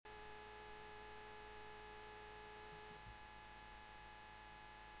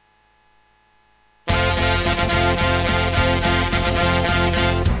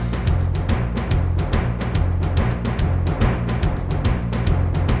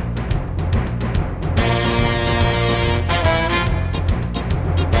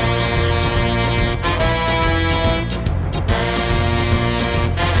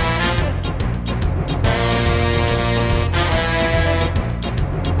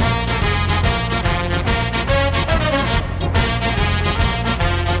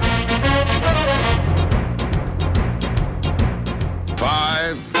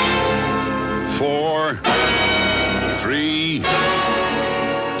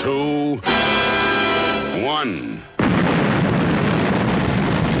2, 1.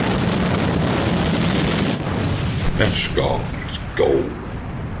 Let's go. Let's go.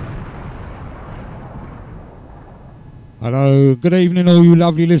 Hello, good evening all you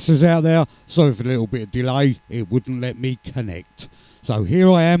lovely listeners out there. Sorry for the little bit of delay, it wouldn't let me connect. So here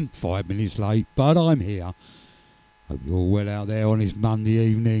I am, 5 minutes late, but I'm here. Hope you're all well out there on this Monday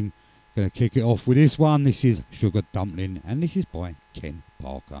evening. Gonna kick it off with this one. This is Sugar Dumpling and this is by Ken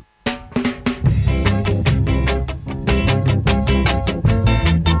Parker.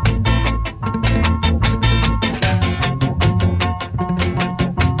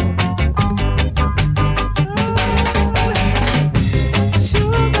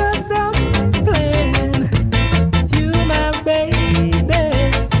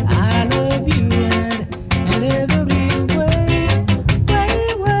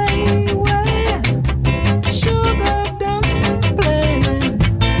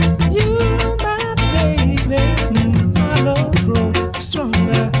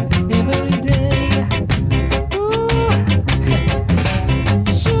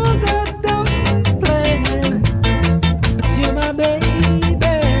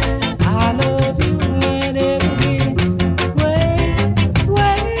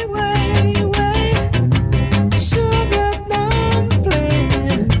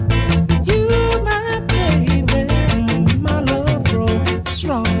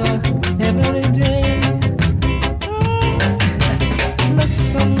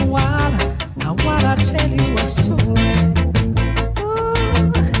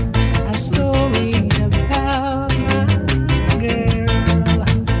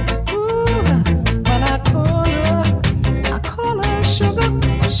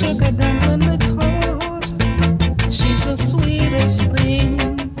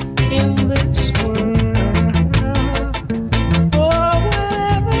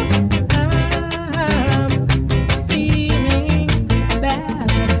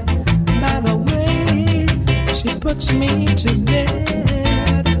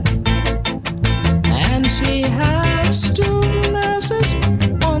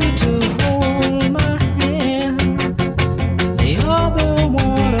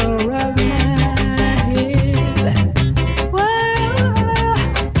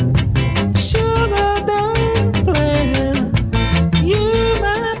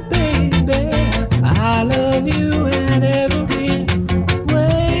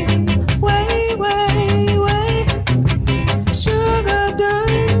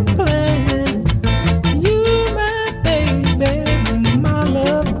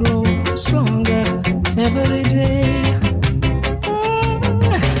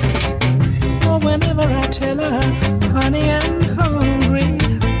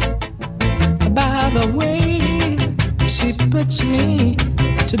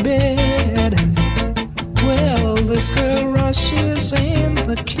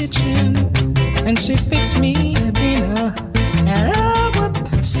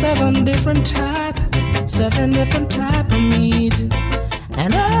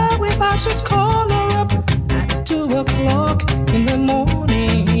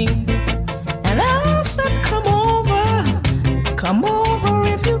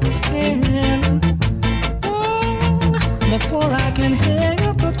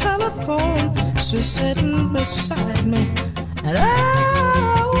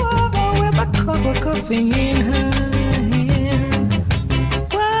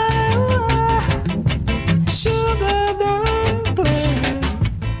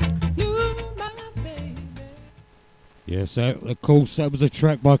 That was a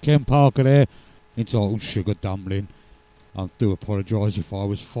track by Ken Parker there, entitled Sugar Dumpling. I do apologise if I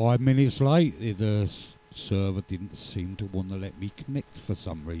was 5 minutes late. The server didn't seem to want to let me connect for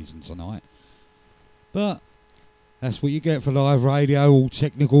some reason tonight. But that's what you get for live radio, all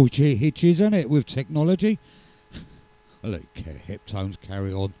technical hitches, isn't it, with technology? I'll let Heptones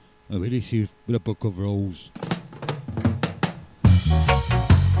carry on. This is with a book of rules.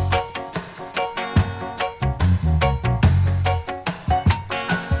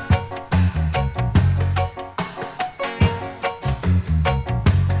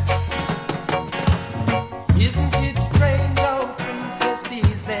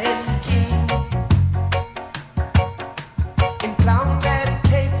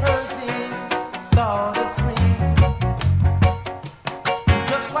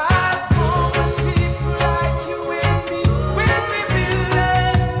 Just why people like you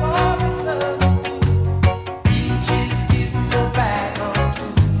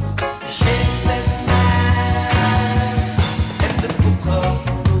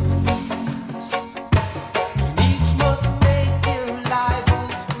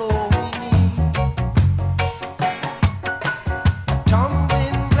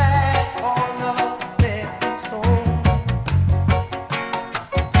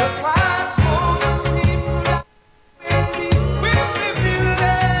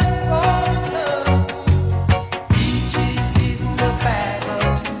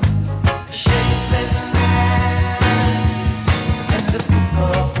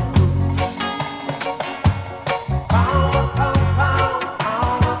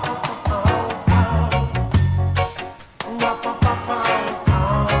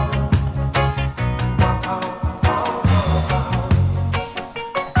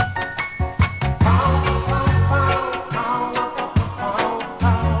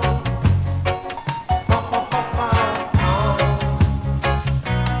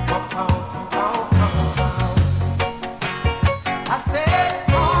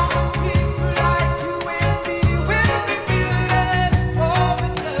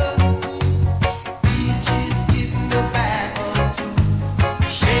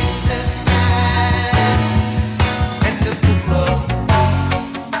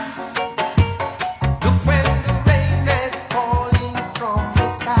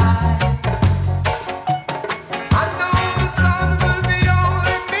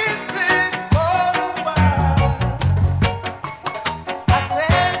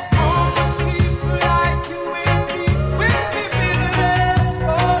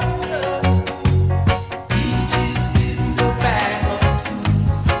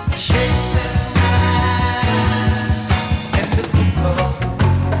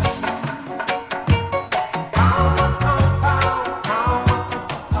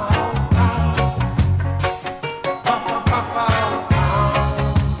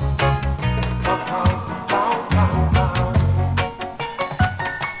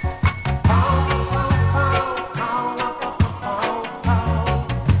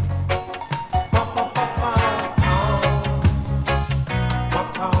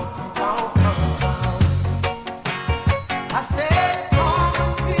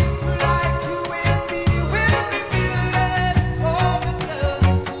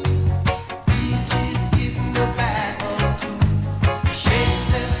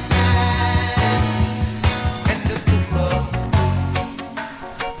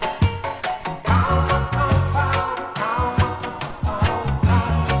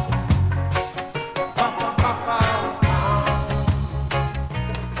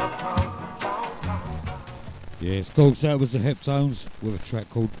Yes, of course, that was the Heptones with a track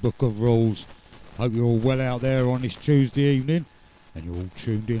called Book of Rules. Hope you're all well out there on this Tuesday evening, and you're all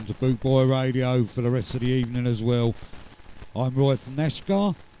tuned in to Bootboy Radio for the rest of the evening as well. I'm Roy from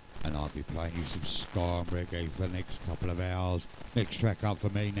Nashgar, and I'll be playing you some ska and reggae for the next couple of hours. Next track up for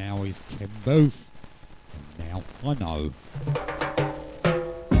me now is Ken Booth, and Now I Know.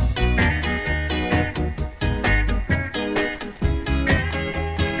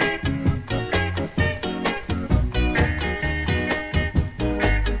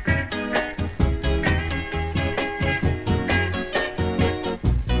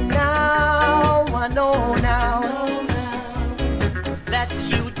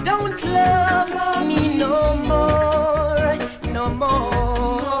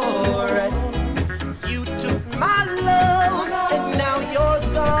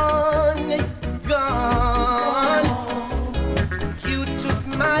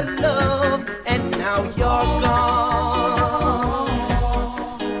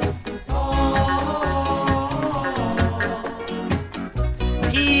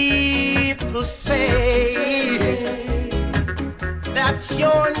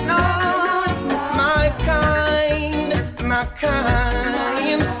 You're not my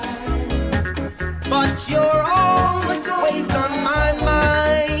kind, but you're always on my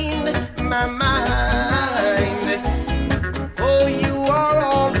mind. Oh, you are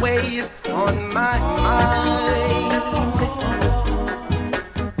always on my mind.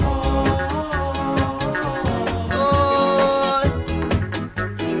 Oh,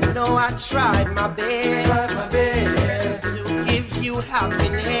 you know I tried my best to give you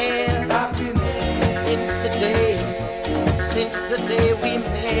happiness. Since the day we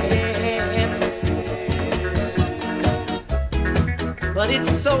met. But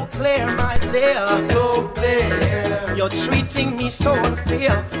it's so clear, my dear, so clear. You're treating me so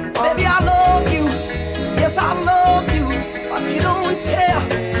unfair. Baby, I love you, yes I love you, but you don't care.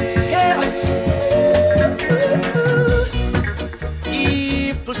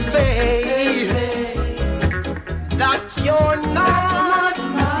 People say that you're not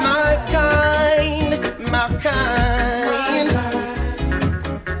my kind,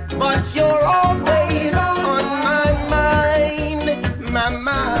 but you're always on my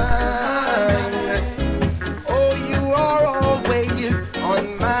mind. Oh, you are always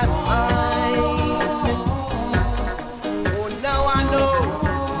on my mind. Oh, now I know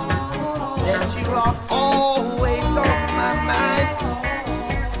that you are always on my mind.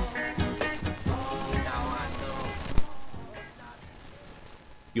 Now I know.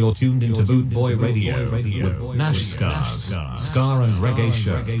 You're tuned into Bootboy Radio with Nash Scars, Scar and Reggae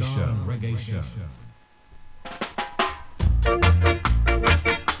Show.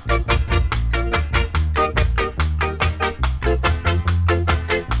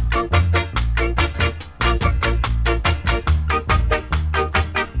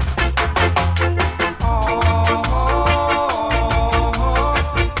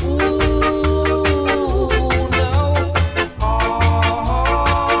 Ooh,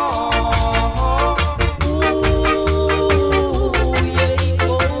 yeah,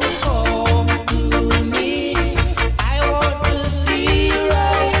 oh, oh.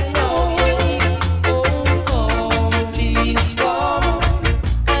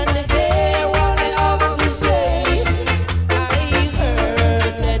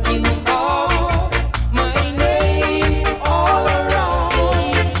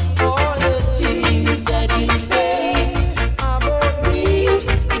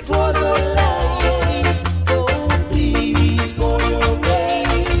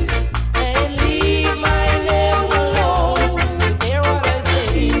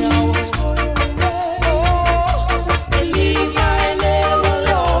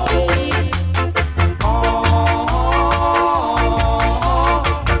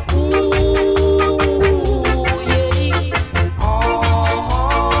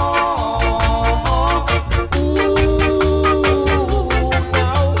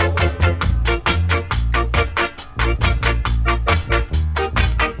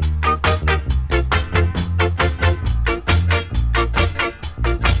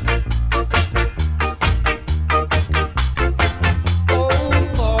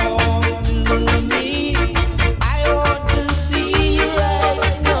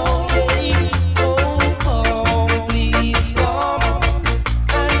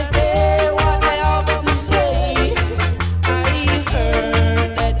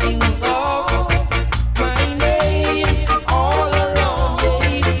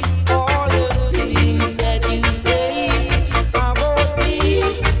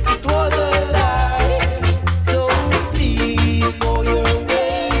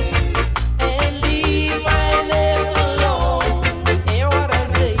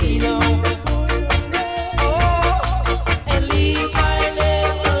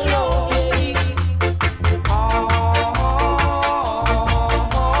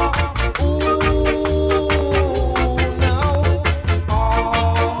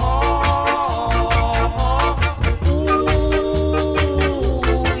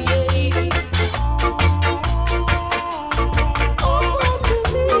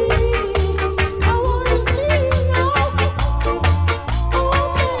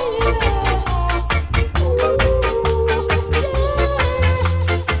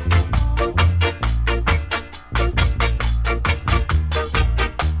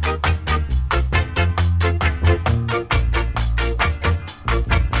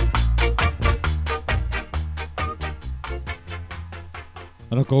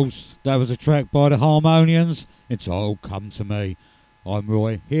 And of course, that was a track by the Harmonians entitled Come To Me. I'm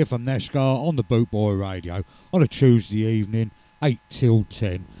Roy, here from Nashgar on the Bootboy Radio on a Tuesday evening, 8 till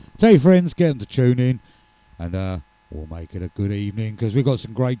 10. Tell your friends, get them to tune in, and we'll make it a good evening because we've got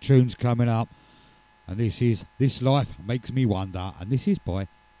some great tunes coming up. And this is This Life Makes Me Wonder, and this is by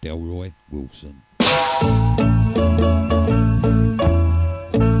Delroy Wilson.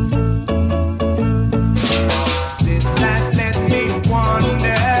 This life let me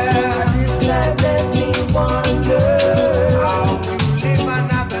wonder. This life let me wonder. How to live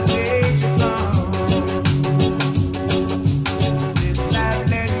another day to come. This life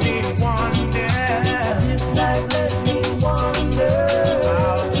let me wonder. This life let me wonder.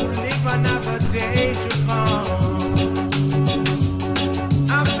 How to live another day to come.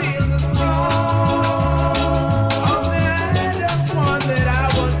 I feel the throng of the hand of one that I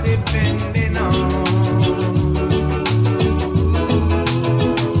was depending on.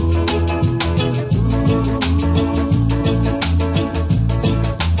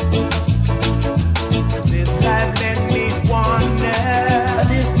 This life let me wonder.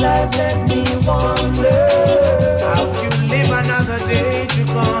 This life let me wonder. How to live another day to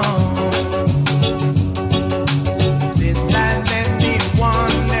come. This life let me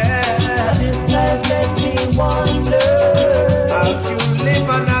wonder. This life let me wonder. How to live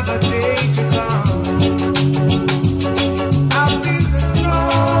another day to come. I feel the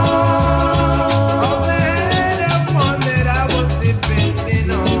strong of the hand of one that I was depending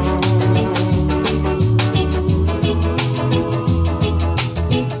on.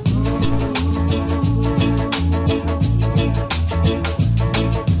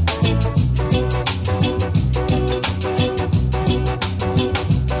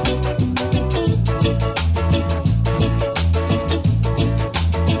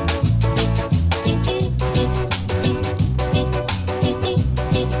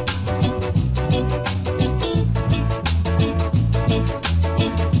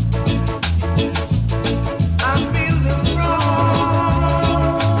 I feel the strong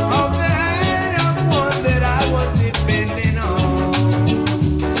of the hand of one that I was depending on.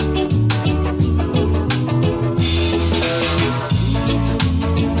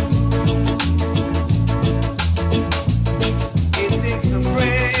 It takes a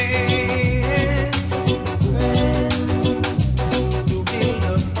friend to build a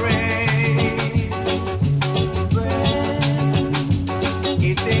friend.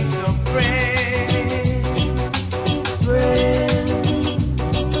 It takes a friend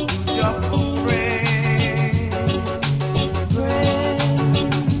to jump a friend.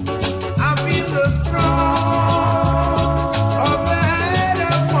 I feel the strong of the hand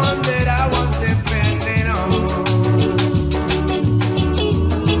of one that I was depending on.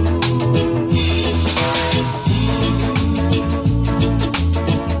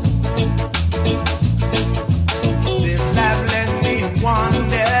 This life let me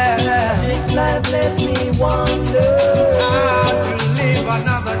wonder. This life let me wonder. How to live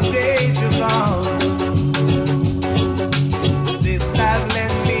another day to come. This life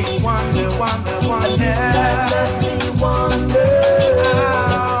let me wonder, wonder, wonder. This life let me wonder.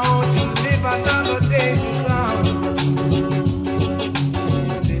 How to live another day to come.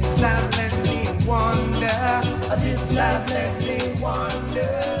 This life let me wonder. This life let me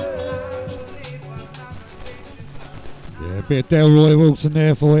wonder. Yeah, a bit of Delroy Wilson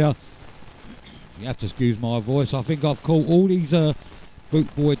there for you. You have to excuse my voice. I think I've caught all these bootboy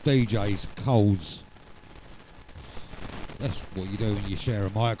DJs colds. That's what you do when you share a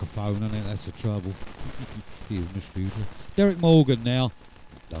microphone, isn't it? That's the trouble. Here in the studio. Derek Morgan now.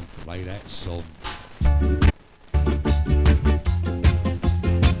 Don't play that song.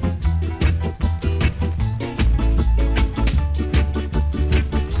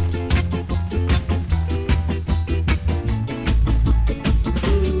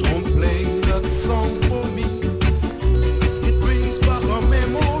 Don't play that song for me. It brings back our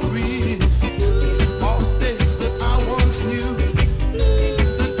memories of days that I once knew,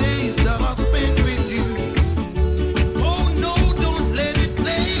 the days that I spent with you. Oh no, don't let it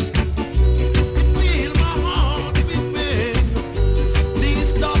play. It fills my heart with pain. Please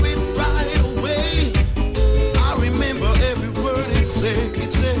stop it right away. I remember every word it said.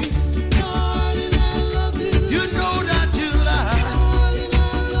 It said, "Darling, I love you. You know that you lie. Darling, I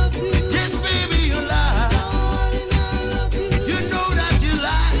love you. Yes, baby, you lie. Darling, I love you. You know that you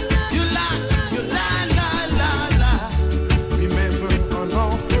lie. You lie. You lie, lie, lie, lie." Remember on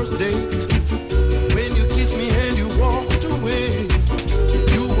our first date when you kissed me and you walked away.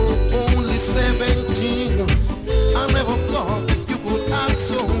 You were only 17. I never thought you could act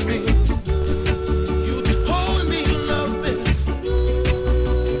so mean. You told me you loved me.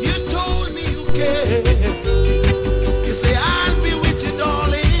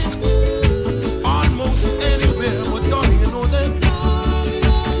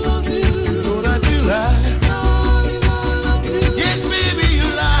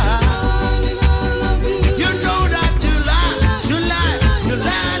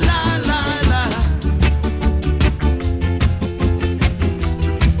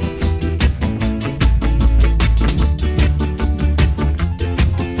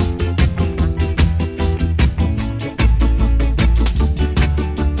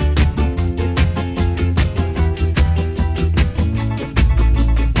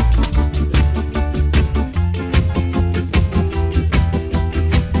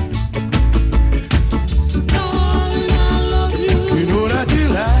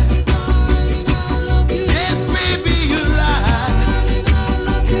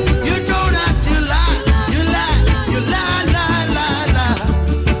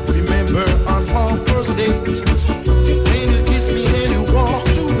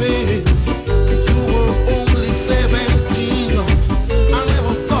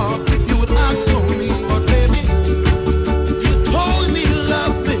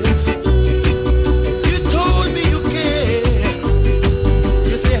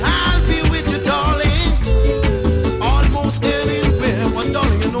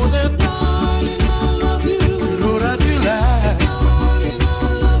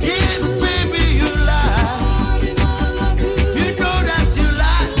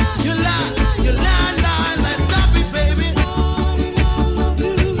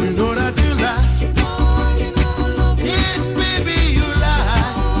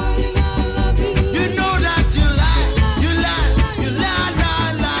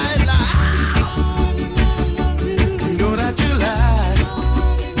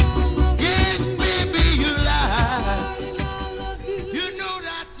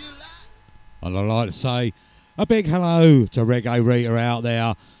 And I'd like to say a big hello to Reggae Rita out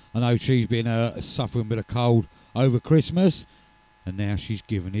there. I know she's been suffering with a cold over Christmas, and now she's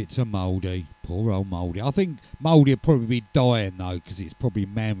giving it to Mouldy. Poor old Mouldy. I think Mouldy will probably be dying though, because it's probably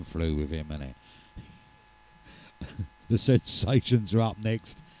man flu with him, isn't it? The Sensations are up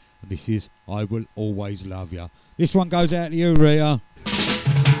next, and this is I Will Always Love Ya. This one goes out to you, Rita.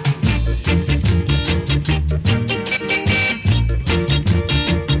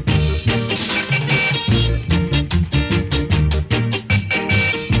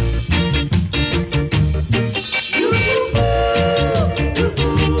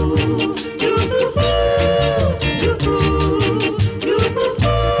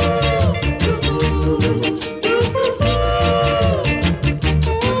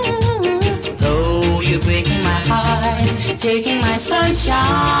 Taking my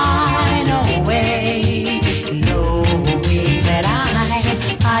sunshine away, knowing that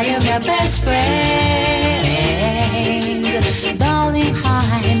I am your best friend. Darling,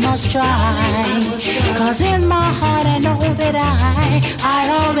 I must try, 'cause in my heart I know that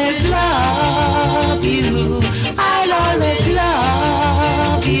I'll always love you. I'll always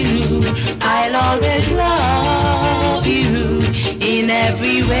love you. I'll always love you in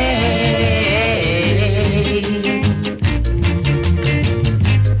every way.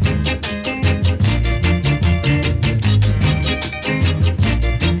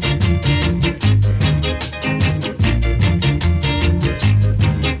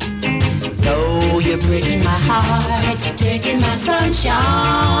 You're breaking my heart, taking my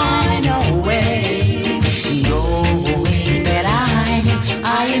sunshine away, knowing that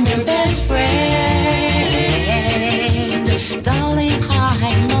I am your best friend. Darling,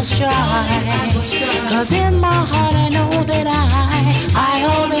 I must try, 'cause in my heart I know that I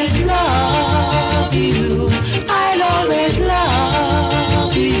always love you. I'll always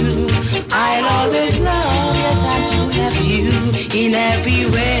love you. I'll always love, yes I do love you in every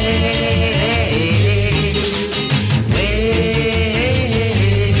way.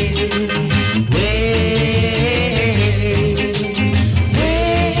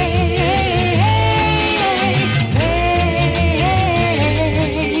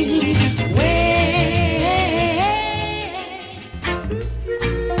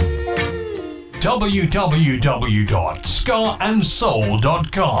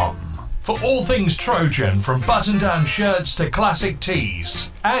 www.scarandsoul.com for all things Trojan, from button-down shirts to classic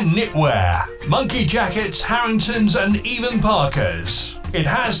tees and knitwear, monkey jackets, Harringtons and even Parkers. It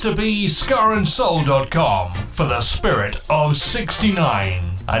has to be scarandsoul.com for the spirit of 69.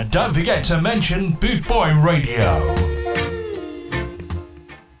 And don't forget to mention Boot Boy Radio.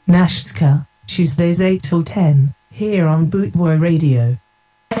 Nashska, Tuesdays 8 till 10, here on Boot Boy Radio.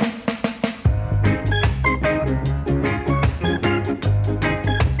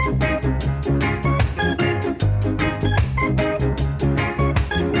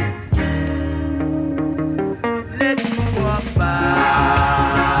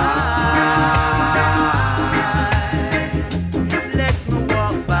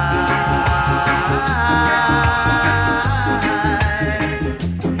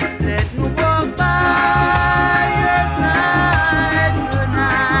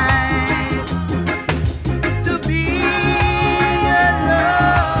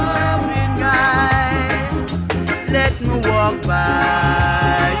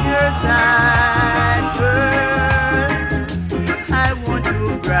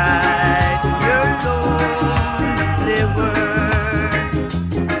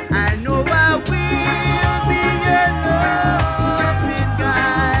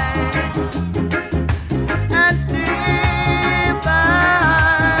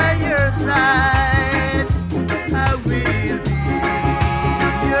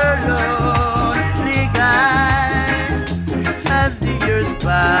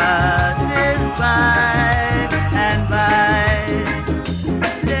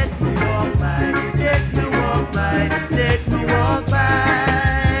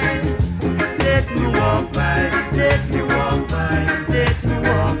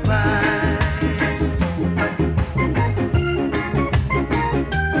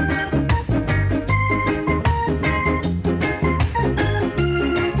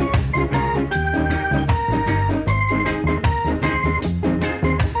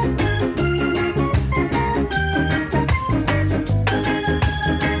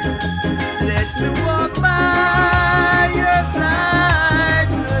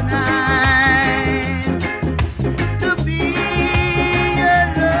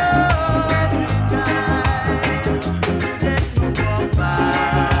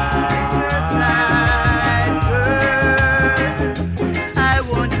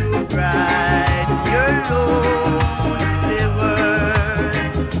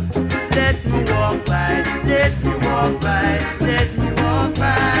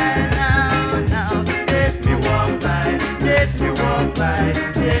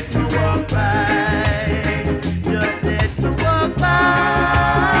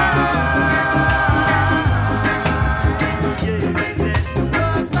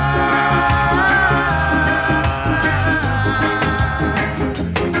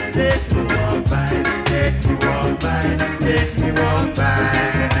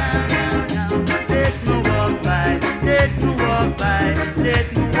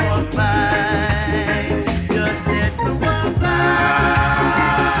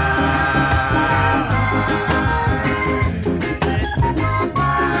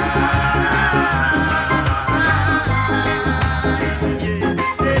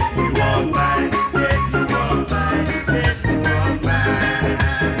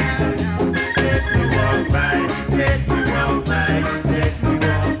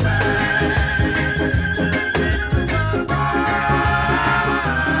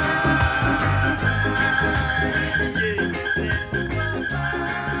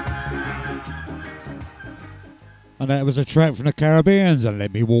 And that was a track from the Caribbeans, and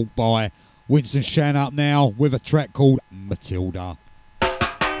Let Me Walk By. Winston Shan up now with a track called Matilda.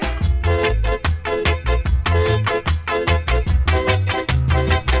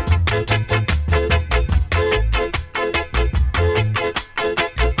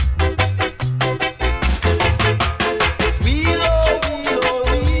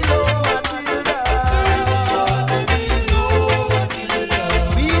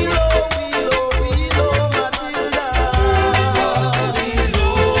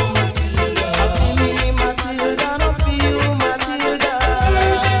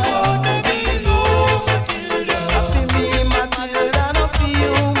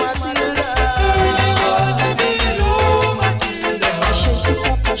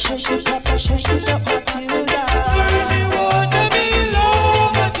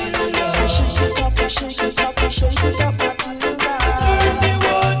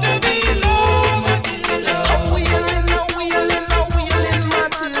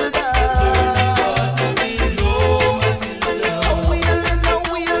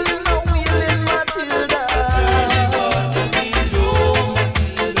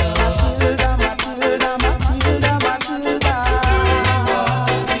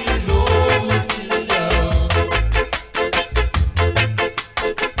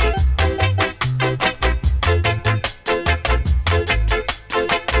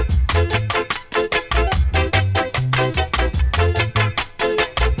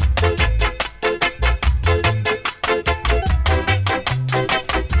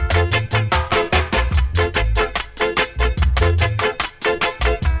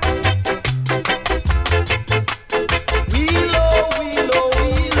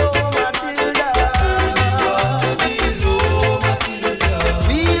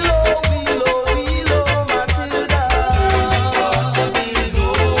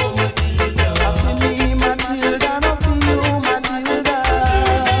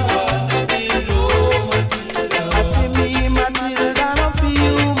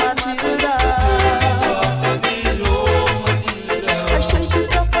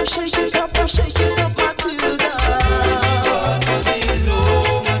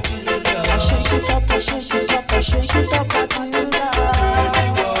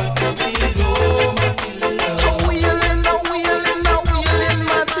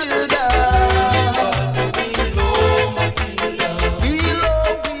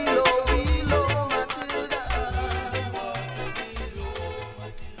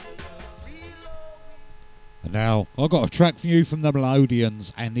 Now, I got a track for you from the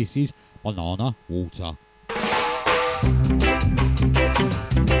Melodians, and this is Banana Water.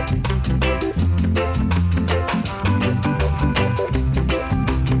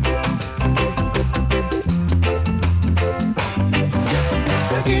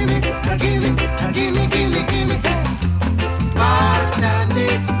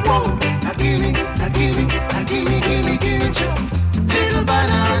 Little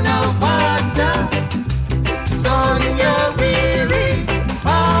banana water, son, you're weary.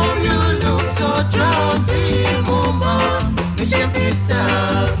 How you look so drowsy, mama. We should fit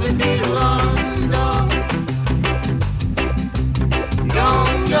up if you run down.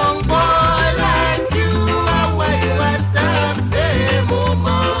 Young boy like you, how you attack, say,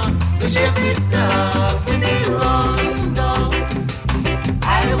 mama. We should fit up if you run down.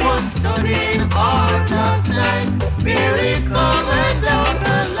 I was studying all last night. Mary come and down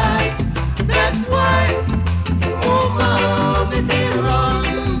the light. That's why, oh mom, if you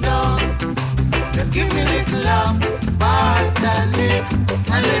run down, just give me a little love, botanic,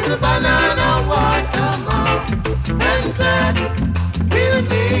 a little banana water, mom, and that will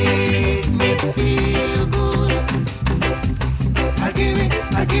make me feel good. Give me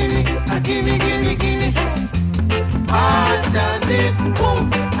gimme, gimme, gimme, alternate,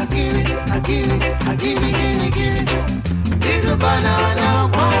 boom, a gimme, gimme, gimme, little banana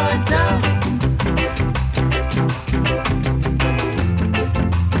water.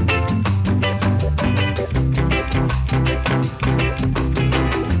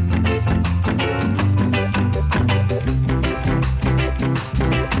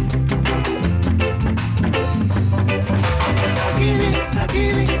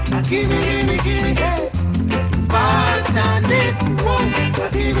 Gimme, gimme, hey. Alternate, whoa.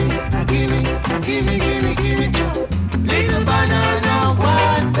 Gimme, little banana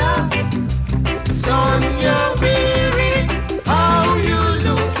water. Son, you're weary. How you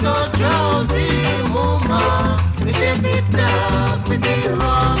look so drowsy, mama. We should be up with the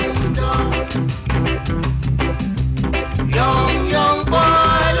wrong dog. Young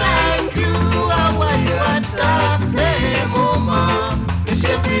boy like you, how are you at that say, mama?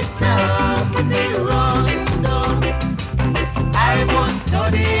 I was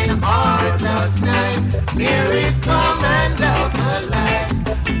studying art last night. Here it come and out the light.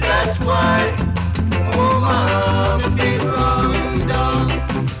 That's why, oh mama, feel wrong down.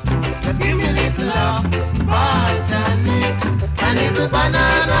 Just give me a little love, botanic, a little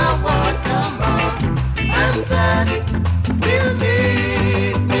banana water, and that will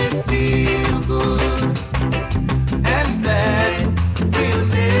make me feel good, and that will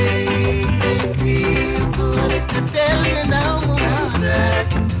make me feel good. I tell you now, that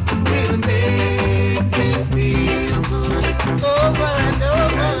will make me feel good. Over and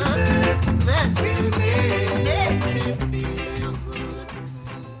over, that will make me feel good.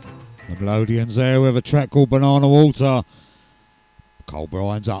 The Melodians there with a track called Banana Water. Cole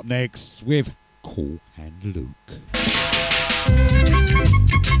Bryan's up next with Cool Hand Luke.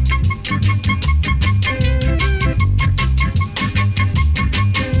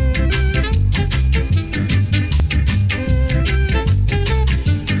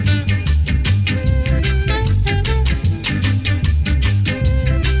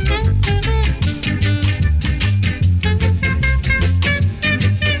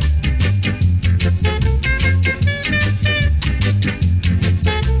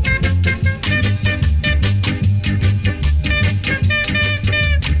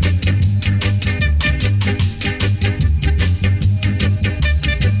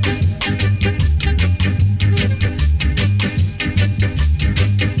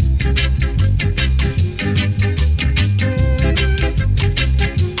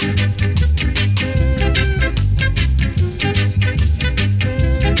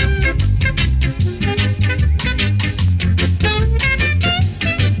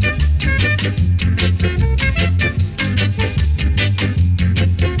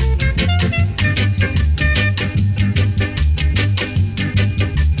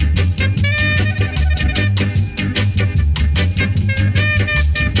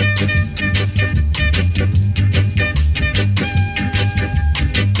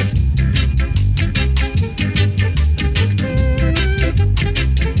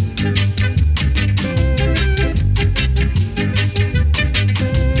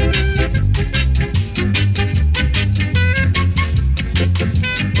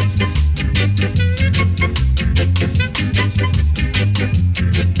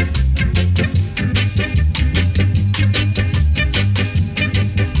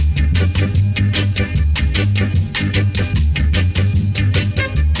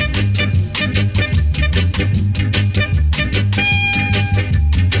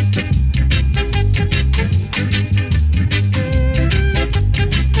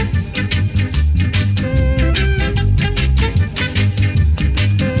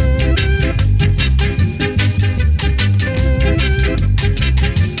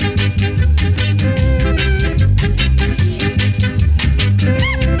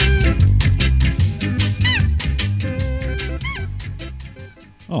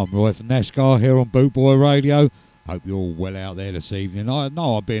 Roy from Nashgar here on Bootboy Radio. Hope you're all well out there this evening. I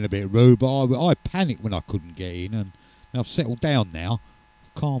know I've been a bit rude, but I panicked when I couldn't get in, and I've settled down now.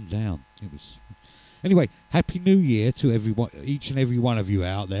 I've calmed down. Anyway, Happy New Year to everyone, each and every one of you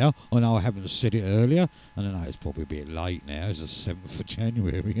out there. I know I haven't said it earlier, and I know it's probably a bit late now. It's the 7th of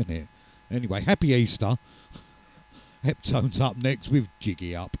January, isn't it? Anyway, Happy Easter. Heptone's up next with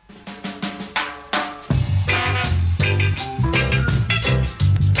Jiggy Up.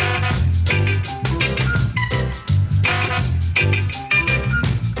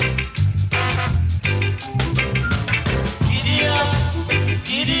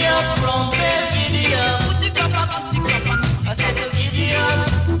 Giddy up, rumpet, giddy up. I said to giddy up,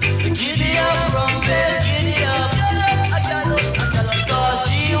 rumpet, giddy up. I got cause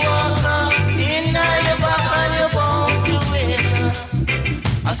she walk up.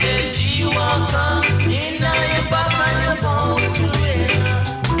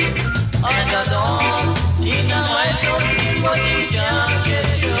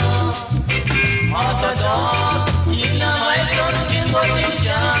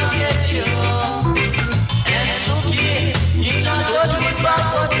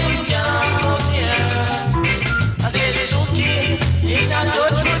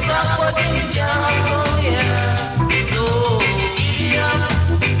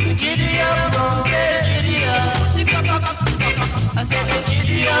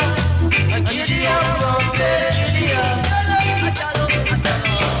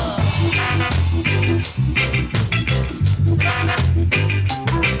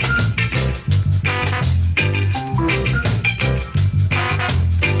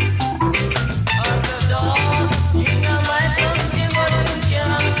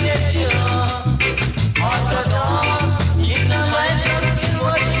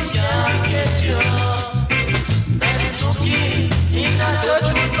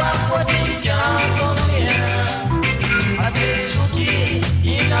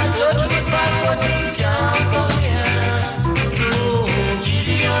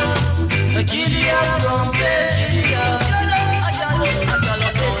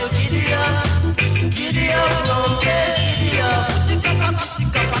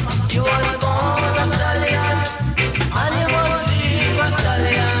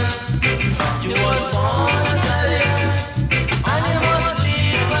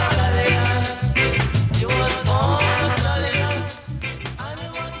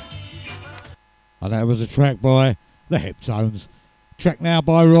 And that was a track by the Heptones. Track now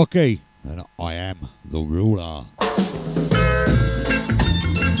by Rocky, and I Am the Ruler.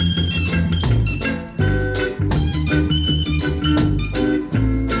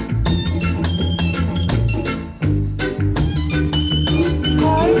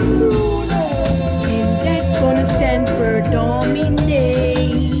 And that gonna stand for dominate.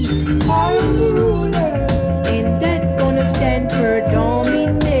 And that gonna stand for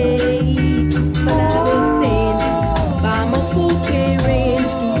dominate. But I was sent by my full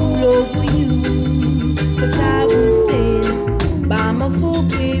parents to rule over you. But I was sent by my full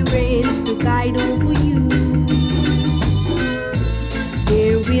parents to guide over you.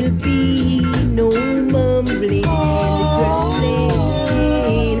 There will be no mumbling and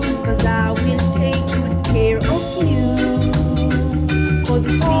grumbling, 'cause I will take good care of you. 'Cause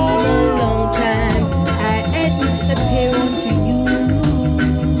it's been a long time I hadn't appeared unto you.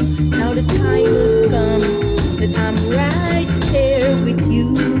 Now the time has come that I'm right there with you.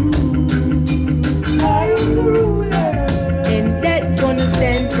 And that gonna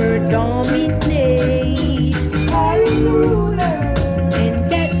stand for dominate. And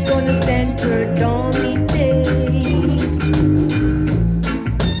that gonna stand for dominate.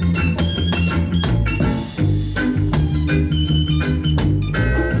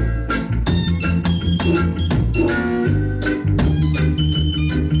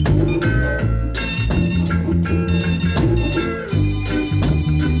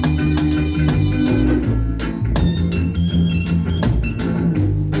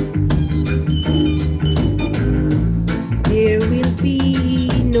 There will be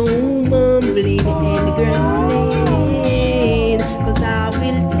no mumbling and grumbling, 'cause I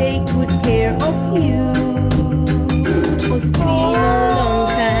will take good care of you. 'Cause it's been a long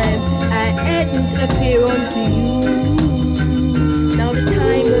time I hadn't appeared unto you. Now the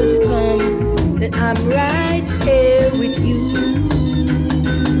time has come that I'm right here with you.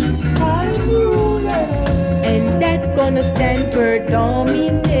 And that gonna stand for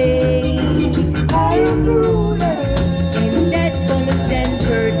dominate. And that gonna stand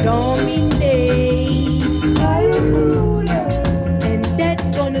for dominate. And that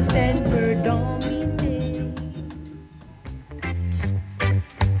gonna stand for dominate.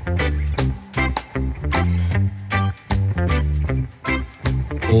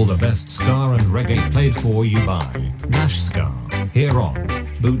 All the best ska and reggae played for you by Nash Ska, here on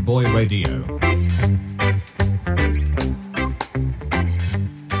Boot Boy Radio.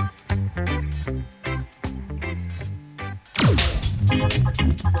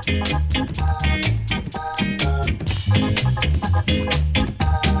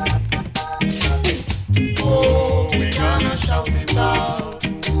 Oh, we're gonna shout it out.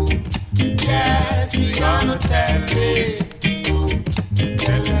 Yes, we're gonna tell it.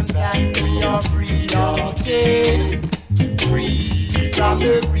 Tell them that we are free again. Free from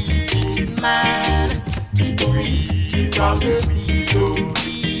the wicked man. Free from the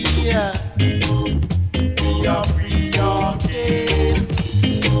misery. We are free again.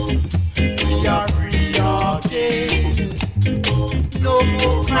 We are free again. No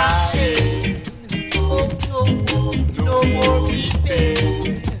more crying. Oh no, no more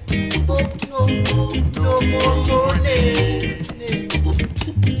weeping. Oh no, no more mourning.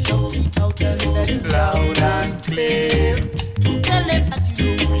 Shout it out and say it loud and clear. Tell them that you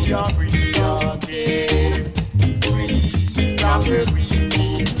know we are free again. Free from the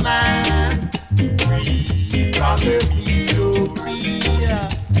wicked man. Free from the misery.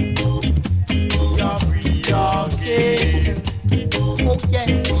 We are free again. Oh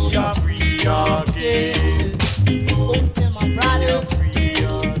yes, we are free again. Go tell my brother, free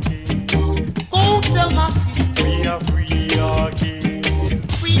again. Go tell my sister, we are free again.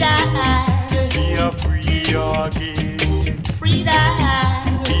 Free that, we are free again. Free that,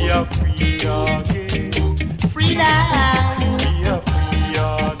 we are free again. Free that, we are free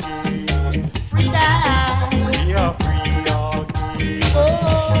again. Free that, we are free again. Oh.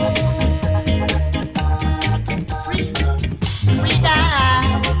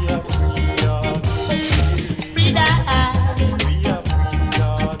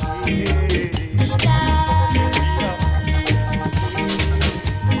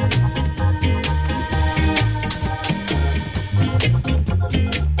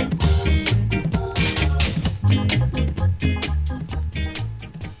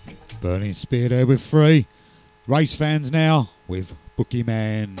 Burning Spear there with Free. Race fans now with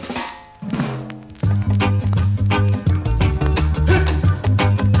Boogeyman.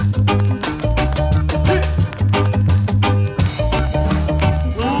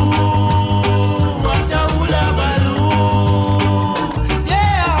 What a hula baloo,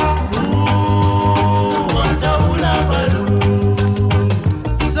 yeah.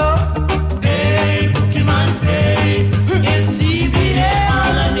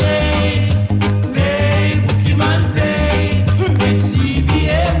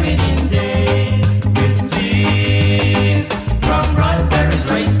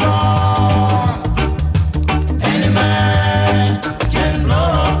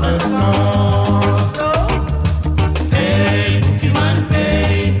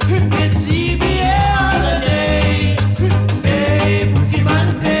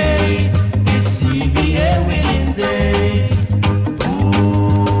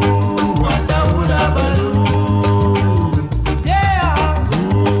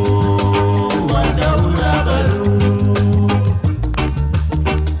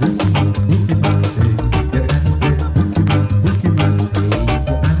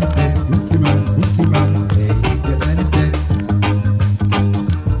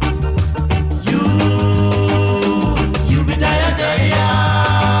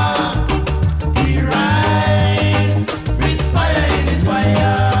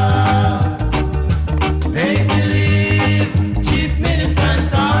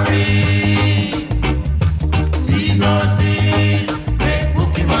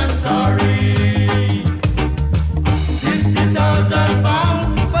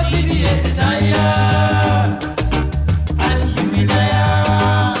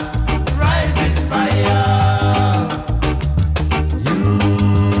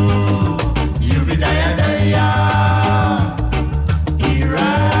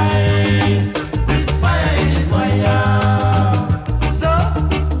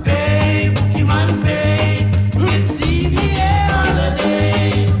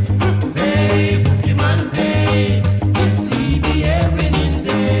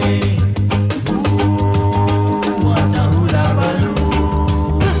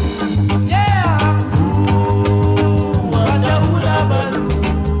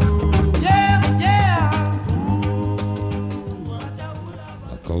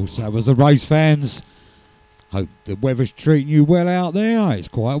 That was the race fans. Hope the weather's treating you well out there. It's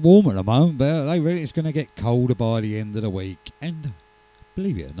quite warm at the moment, but they reckon it's going to get colder by the end of the week. And,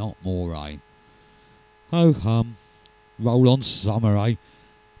 believe it or not, more rain. Ho hum. Roll on summer, eh?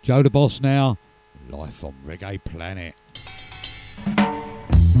 Joe the Boss now. Life on Reggae Planet.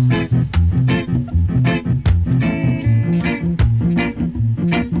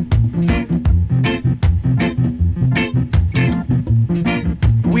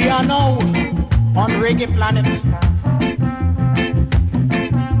 We are now on Reggae Planet,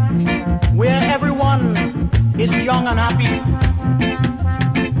 where everyone is young and happy,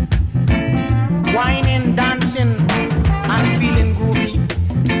 whining, dancing, and feeling groovy.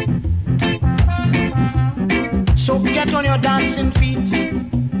 So get on your dancing feet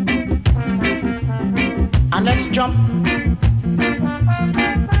and let's jump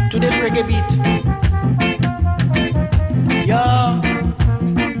to this reggae beat. Yeah.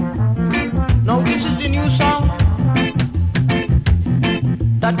 Now this is the new song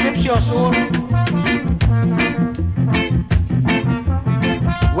that grips your soul.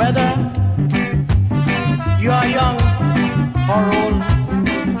 Whether you are young or old.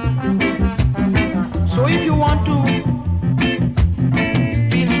 So if you want to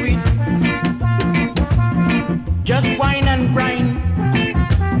feel sweet, just whine and grind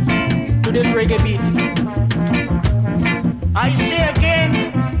to this reggae beat. I say again,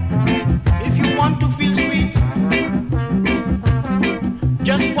 if you want to feel sweet,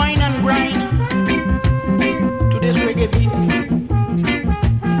 just whine and grind to this reggae beat.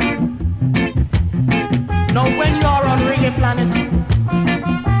 Now when you are on Reggae Planet,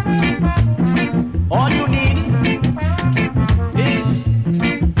 all you need is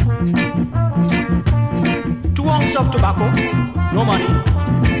 2 ounces of tobacco, no money,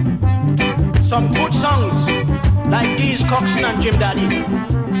 some good songs like these Coxsone and Jim Daddy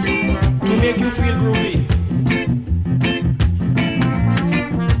to make you feel groovy.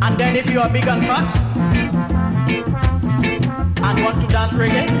 And then if you are big and fat and want to dance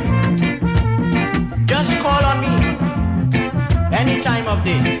reggae, just call on me any time of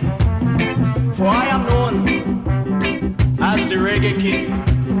day, for I am known as the Reggae King.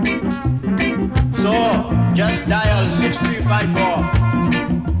 So just dial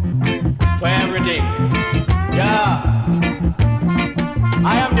 6354 for everything. Yeah,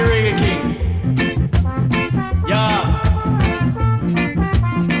 I am the Reggae King. Yeah,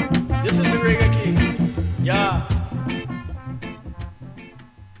 this is the Reggae King. Yeah.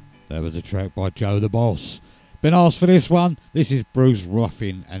 That was a track by Joe the Boss. Been asked for this one. This is Bruce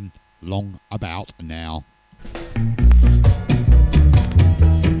Ruffin and Long About Now.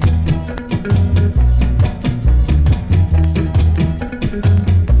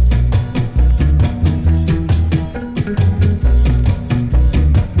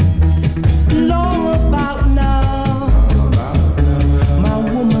 Long about now, my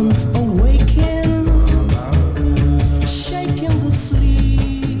woman's awaking, shaking the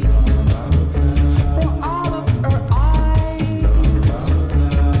sleep from out of her eyes,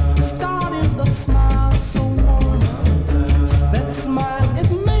 starting the smile so warm.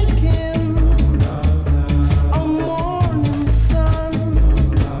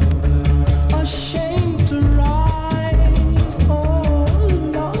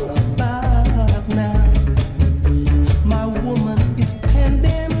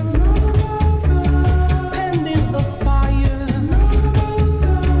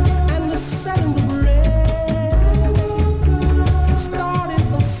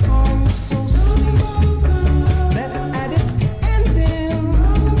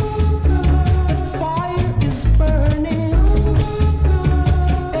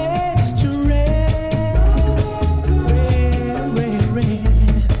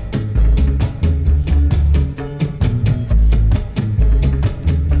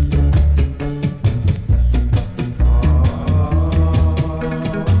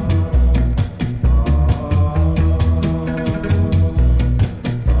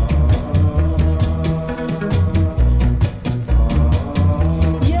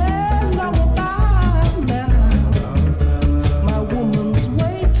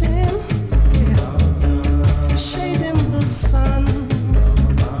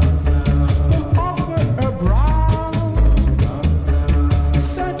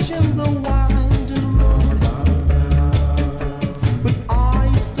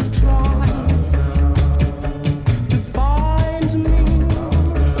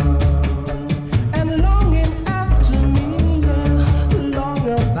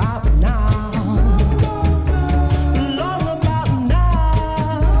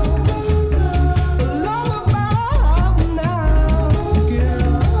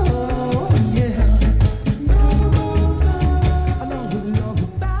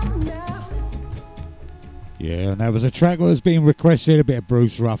 Yeah, and that was a track that was being requested, a bit of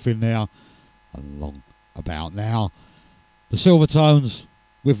Bruce Ruffin there, along about now. The Silvertones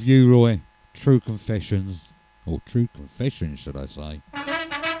with you, Roy, True Confessions, or True Confessions, should I say.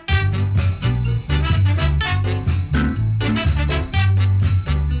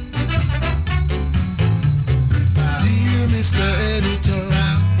 Dear Mr. Editor,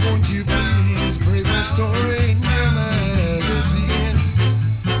 won't you please break my story in your magazine?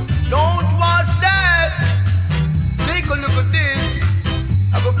 Don't watch that. Take a look at this.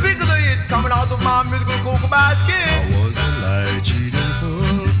 I have a bigger hit coming out of my musical cocoa basket. I was a lie, cheating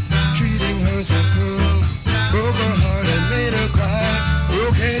fool, treating her so cruel. Broke her heart and made her cry.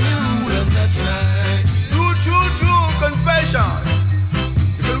 Broke any rule and that's right. True confession.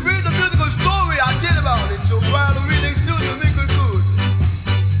 You can read the musical story I tell about it. So while the reading still to make it good.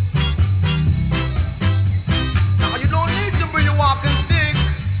 Now you don't need to bring your walking stick.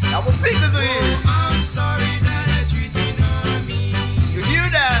 Now we're big as a hit. I'm sorry that I treated her mean. You hear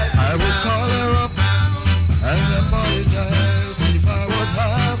that? I would call her up and apologize if I was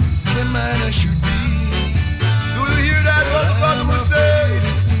half the man I should be. Do you hear that? What the brother would say?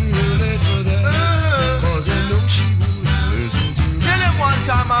 It's too late for that, cause I know she will listen to me. Tell him one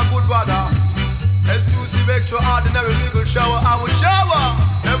time, my good brother, exclusive extraordinary legal shower. I would shower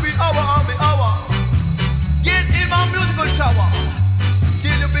every hour on the hour. Get in my musical tower.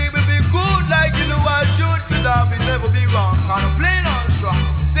 Till the baby be good like you know I should. Cause I'll be never be wrong. Kind of plain on strong.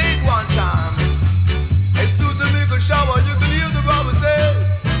 Say it one time. Exclusive legal shower. You can hear the brother say.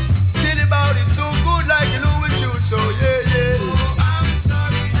 Tell about it so good like you know it should. So yeah. Oh, I'm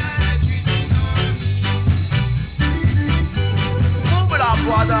sorry that I treated her mean. Move it up,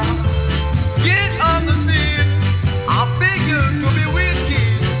 brother. Get on the scene. I beg you to be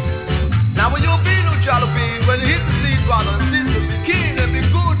wicked. Now when you be no jalapeno, when you hit the scene, brother and sister, be keen and be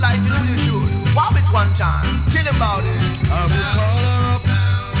good like you know you should. Pop it one time. Tell him about it. I would call her up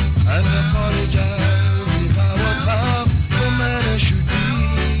and apologize if I was half the man I should be.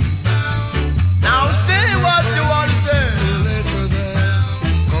 Now say what you want to say. It's too late for that,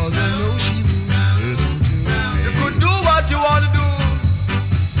 cause I know she will listen to me. You could do what you want to do.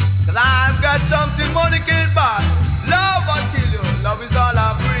 Cause I've got something money can't buy. Love, I tell you, love is all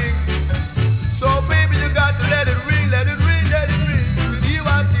I bring. So baby, you got to let it ring, let it ring, let it ring. You can hear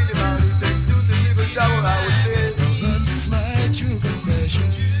what I tell you about it. Exclusive legal shower, I would say. So that's my true confession.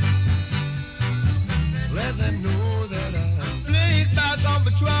 Let them know that I'm Play it back on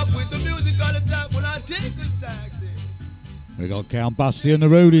the trap with the music on the top when I take this taxi. We got Count Busty and the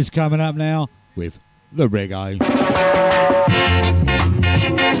Rudies coming up now with the reggae.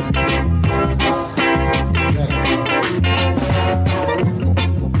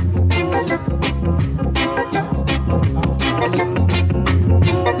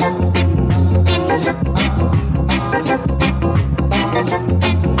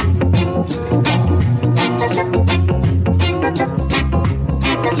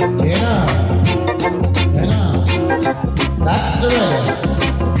 That's the reggae.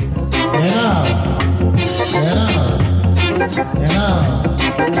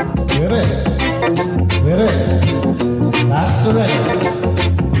 With it. That's the reggae.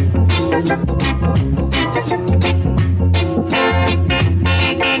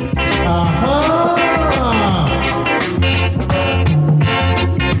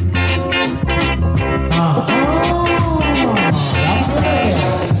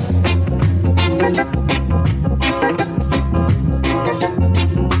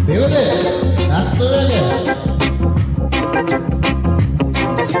 That's the reggae.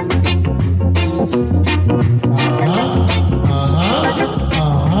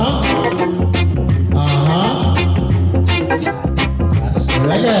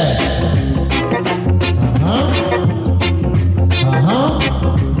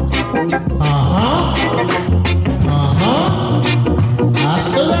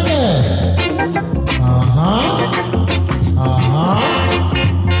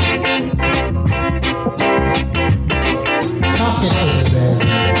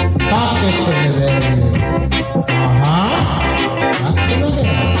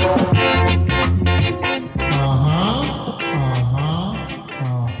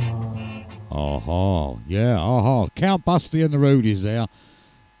 Count Busty and the Rudies there.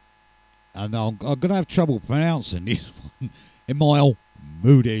 And I'm going to have trouble pronouncing this one in my old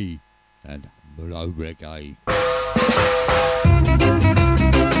moody and mellow reggae.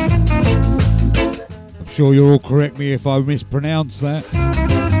 I'm sure you'll all correct me if I mispronounce that.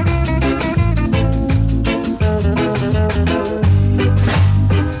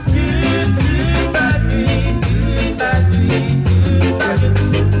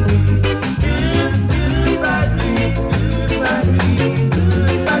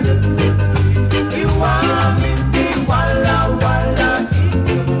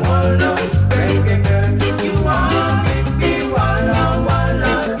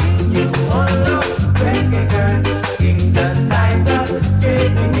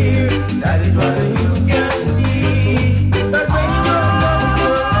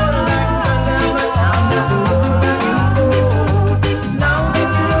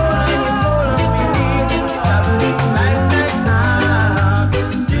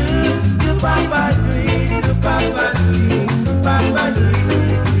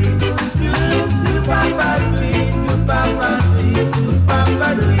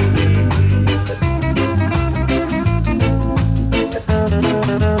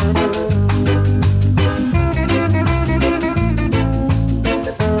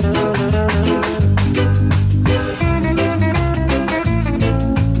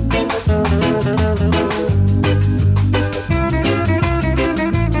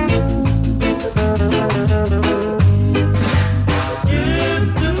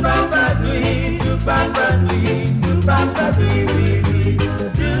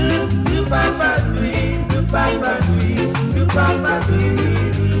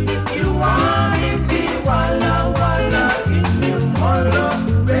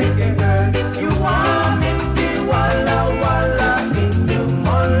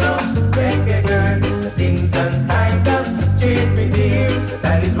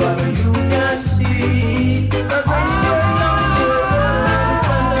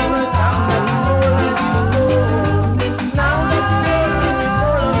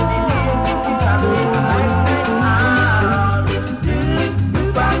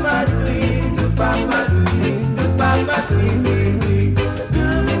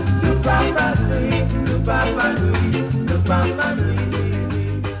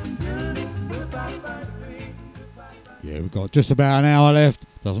 We've got just about an hour left.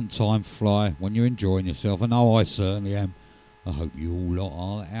 Doesn't time fly when you're enjoying yourself? I know I certainly am. I hope you all lot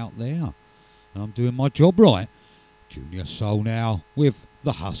are out there. And I'm doing my job right. Junior Soul now with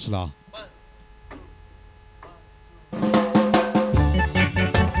The Hustler.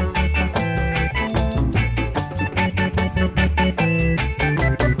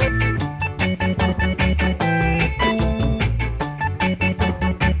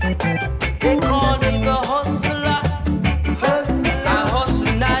 They call me the hustler. I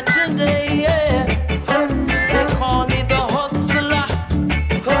hustle night and day, yeah. They call me the hustler.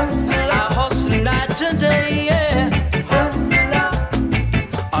 I hustle night and day, yeah.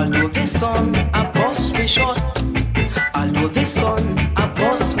 Although the sun I bust me short. Although the sun I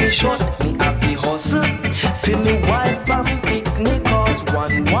bust me short. Me have the hustle. Feel me wife and picnic cause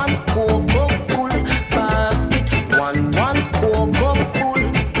one cocoa full basket. One cocoa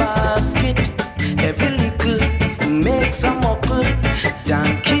full basket. Every little makes a muckle.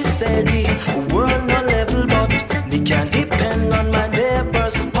 Donkey said the world no level, but me can depend on my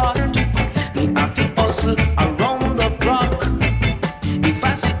neighbor's pot. Me have to hustle around the clock. If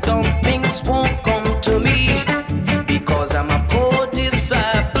I sit down, things won't come to me because I'm a poor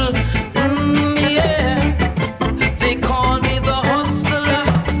disciple. Yeah, they call me the hustler.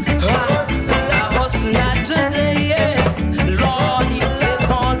 I hustle night and day. Yeah, Lord, they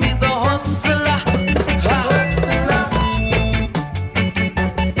call me the hustler.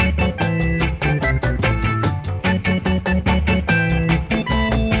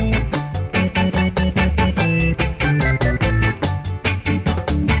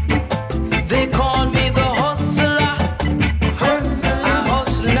 They call me the hustler. I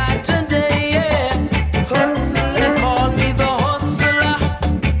hustle night and day, yeah. They call me the hustler.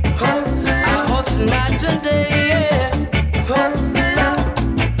 I hustle night and day, yeah.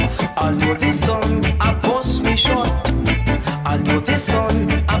 Although the sun I bust me short. Although the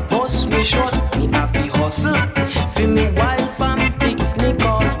sun I bust me short. Me have to hustle. For me wife and picnic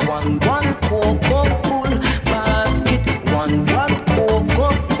cause one cocoa full basket. One cocoa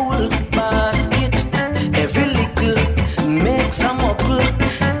full basket. Every little makes a muckle.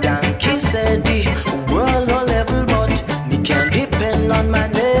 Donkey said the world no level, but me can depend on my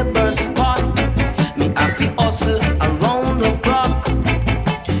neighbor's pot. Me have to hustle around the clock.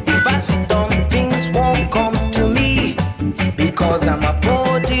 If I sit down, things won't come to me because I'm a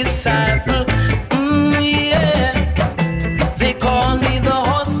poor disciple. Yeah, they call me the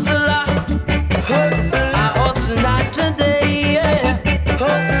hustler. I hustle night and day. Yeah,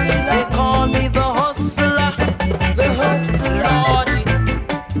 they call me the hustler. Lord,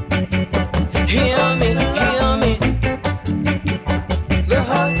 hear me, hear me. The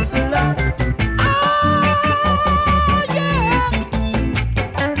hustler. Ah, yeah.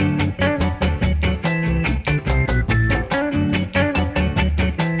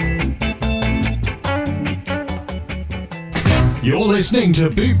 You're listening to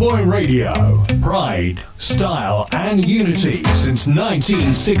Boot Boy Radio. Pride, style, and unity since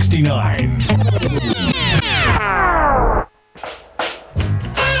 1969.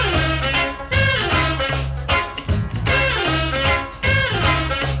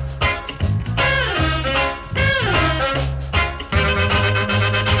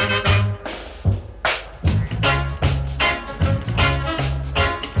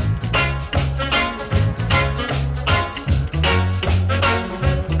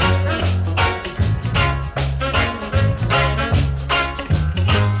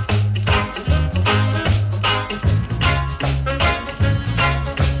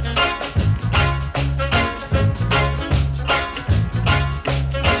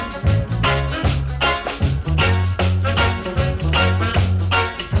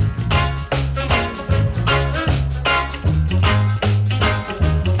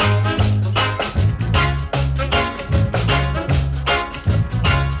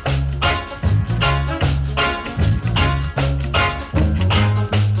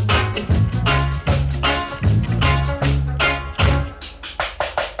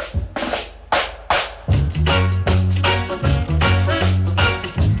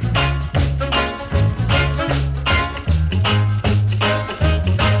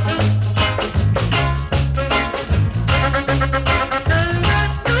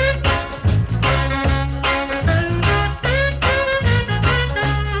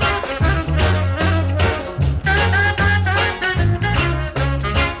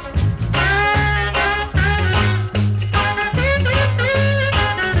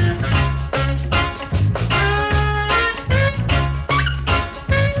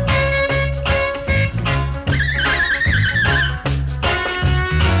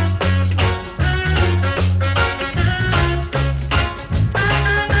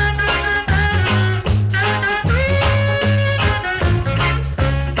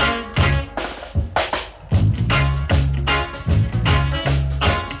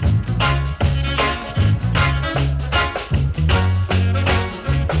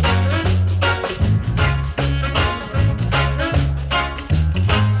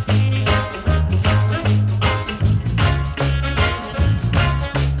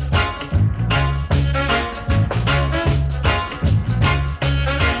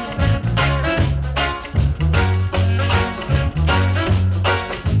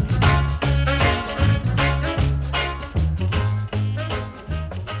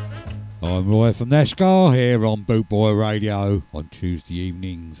 I'm Roy from Nashgar here on Bootboy Radio on Tuesday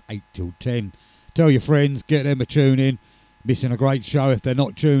evenings 8 till 10. Tell your friends, get them a tune in. Missing a great show if they're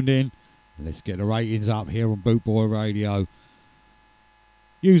not tuned in. Let's get the ratings up here on Bootboy Radio.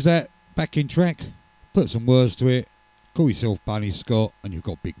 Use that backing track, put some words to it, call yourself Bunny Scott, and you've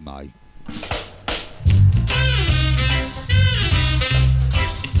got Big May.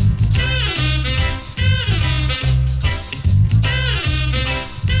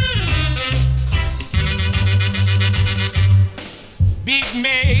 Big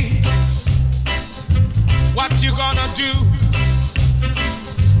May, what you gonna do?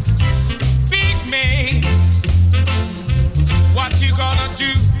 Big May, what you gonna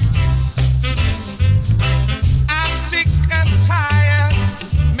do? I'm sick and tired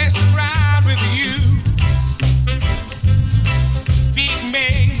messing around with you. Big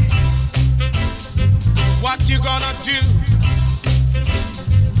May, what you gonna do?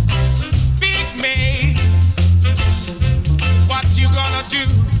 Big May, what you gonna do?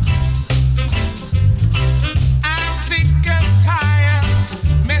 I'm sick and tired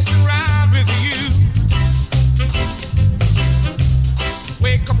messing around with you.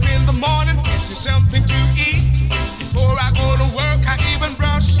 Wake up in the morning, see something to eat. Before I go to work, I even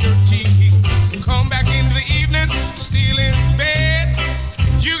brush your teeth. Come back in the evening, still in bed.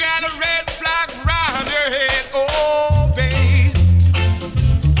 You got a red flag round your head. Oh, babe,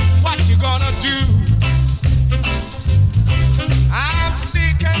 what you gonna do? I'm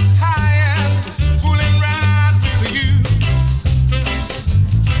sick and tired fooling around with you.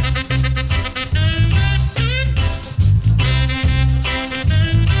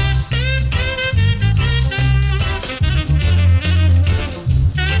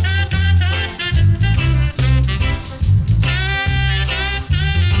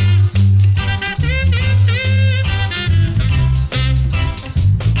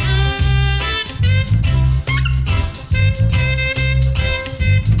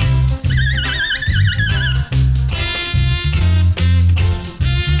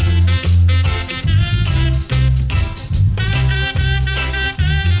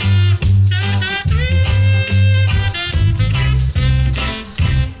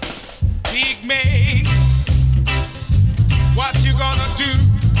 Big May, what you gonna do?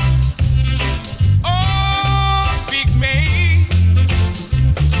 Oh, Big May,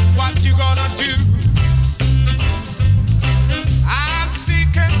 what you gonna do? I'm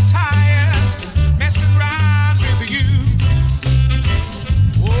sick and tired messing around with you.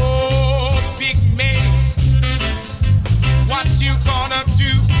 Oh, Big May, what you gonna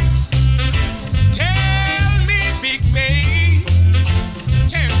do? Tell me, Big May,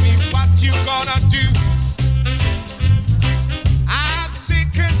 tell me what you gonna do. I'm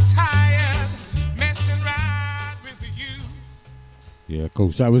sick and tired messing around with you. Yeah, of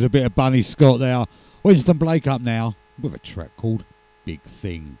course, that was a bit of Bunny Scott there. Winston Blake up now with a track called Big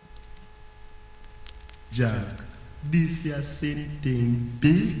Thing. Jack, this ya anything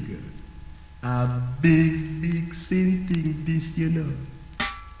big. A big, big thing this, you know.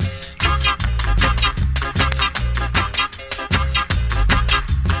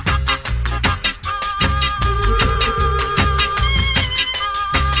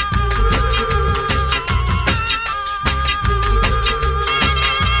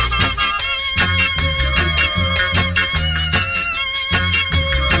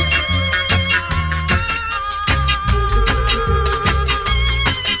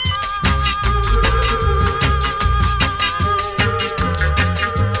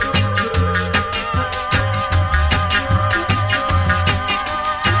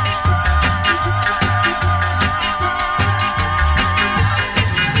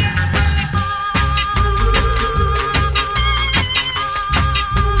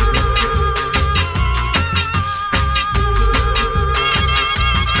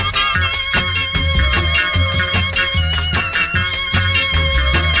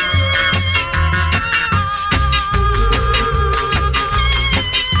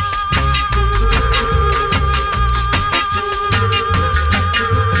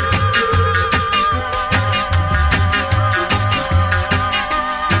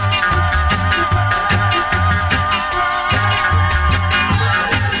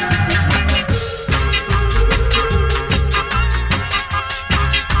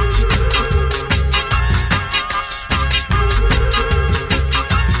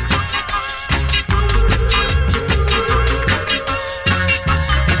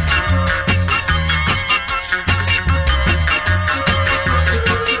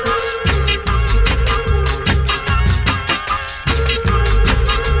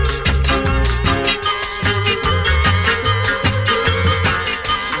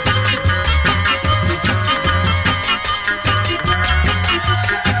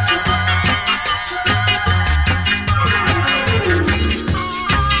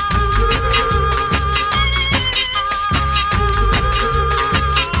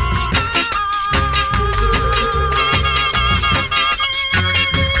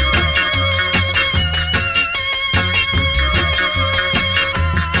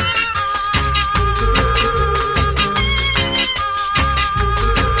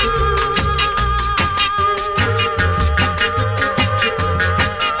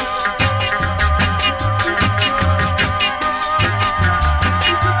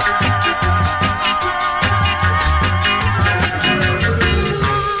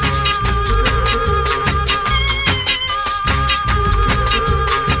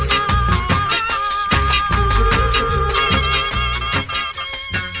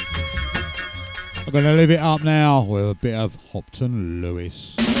 going to live it up now with a bit of Hopton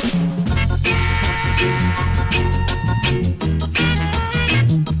Lewis.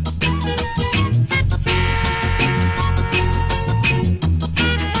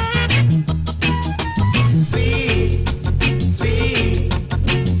 Sweet, sweet,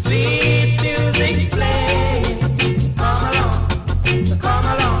 sweet music play. Come along, come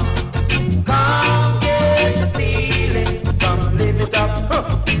along, come get the feeling. Come live it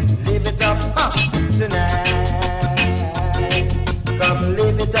up, live it up tonight. Come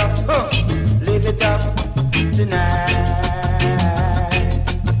live it up, live it up tonight.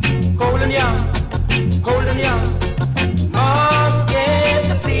 Cold and young, must get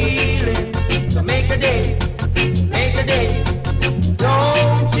the feeling. So make a date,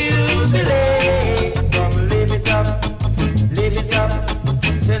 don't you be late. Come live it up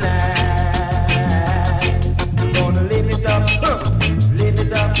tonight. Gonna live it up tonight.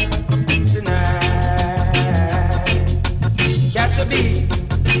 Catch a beat,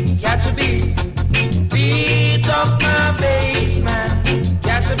 beat up my basement.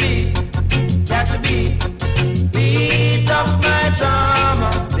 Catch a beat, beat up my drama.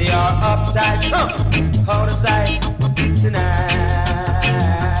 They are uptight, out of sight tonight.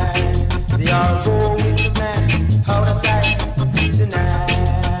 They are going to man, out of sight tonight.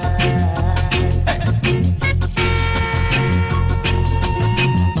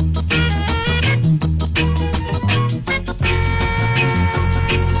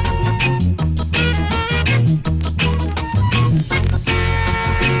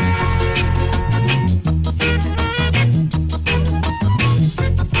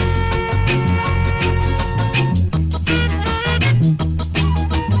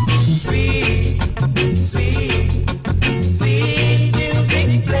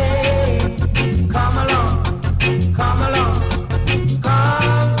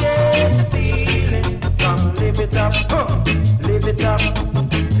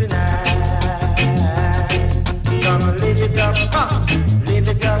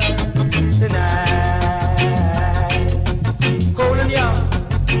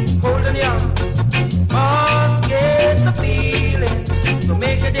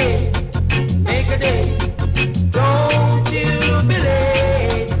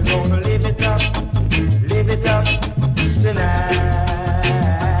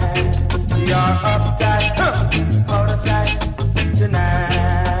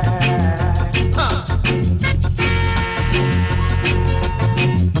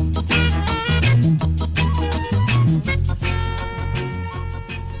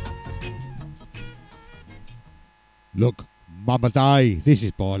 Look, Mama Day, this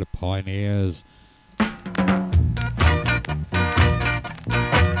is by the Pioneers.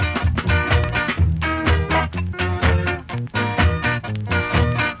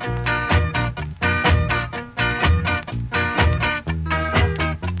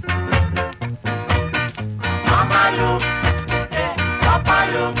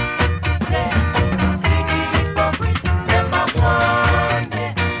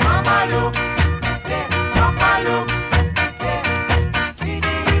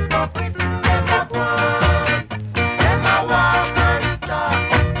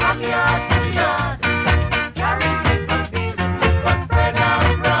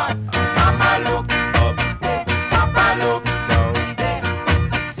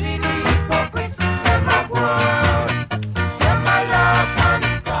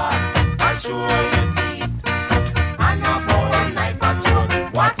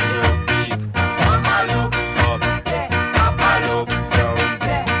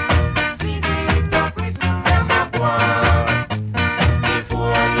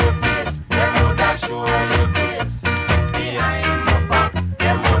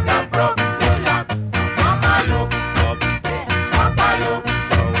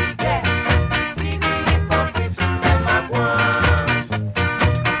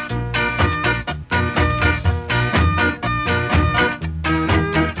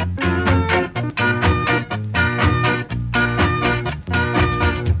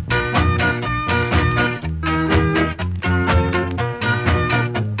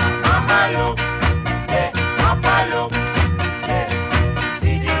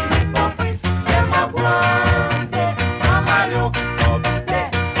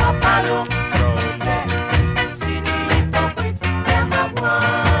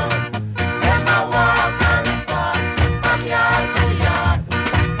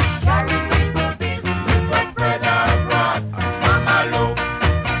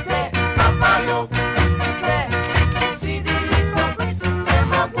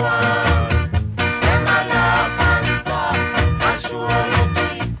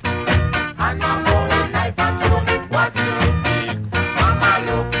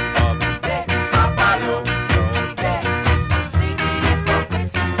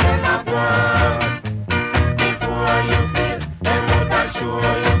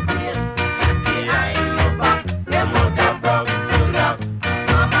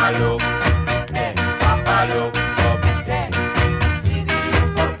 look, Papa look up. See the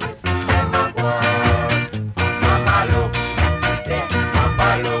hypocrites, them a go on. Mama look, Papa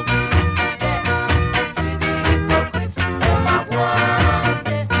look. See the hypocrites, them a go on.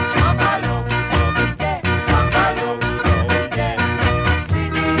 Mama look up, Papa look up. See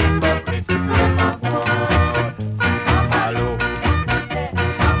the hypocrites, them a go on. Mama look,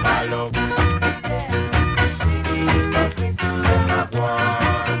 Papa look. See the hypocrites, them a go on.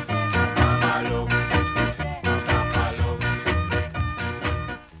 Mama look, Papa look.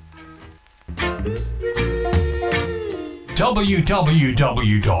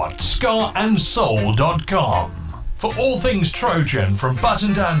 www.scarandsoul.com for all things Trojan, from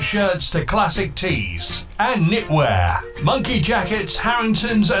button-down shirts to classic tees and knitwear, monkey jackets,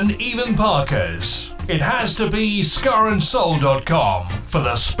 Harringtons and even Parkers. It has to be scarandsoul.com for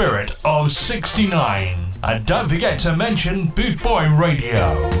the spirit of 69. And don't forget to mention Boot Boy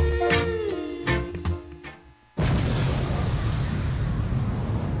Radio.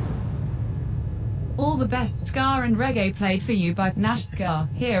 All the best ska and reggae played for you by Nash Ska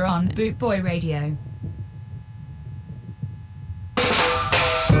here on Boot Boy Radio.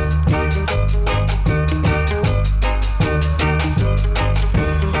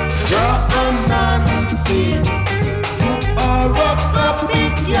 Nancy, you are a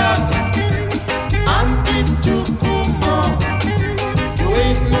copycat, and it took you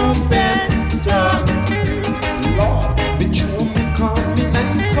ain't no better. Lord, but you me coming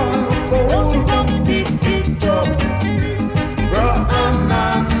and call for to pick it up. Bro and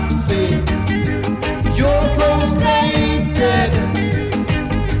Nancy, you're frustrated.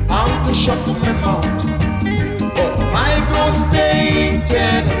 I'm to shut my mouth, but my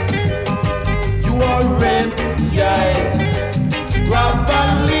frustrated. You are red, yeah,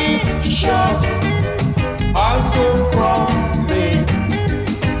 gravelicious, also from me,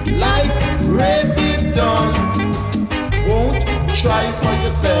 like ready done. Won't try for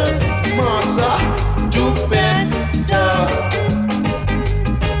yourself, master, do better.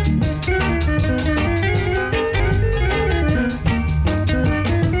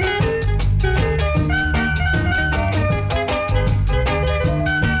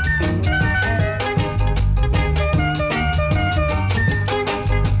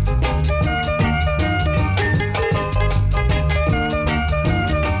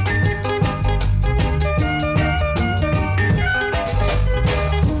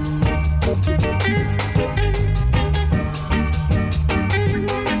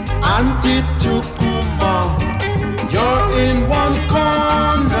 Antitukuma, you're in one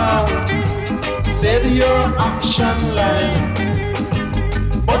corner, said your action line,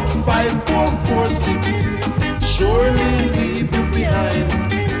 but 5446 surely leave you behind.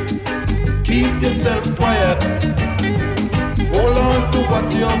 Keep yourself quiet, hold on to what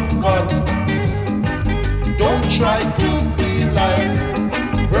you've got. Don't try to be like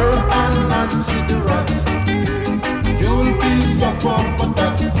her and Nancy the Rat. You'll be suffer for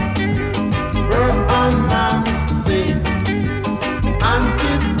that. Her and Nancy,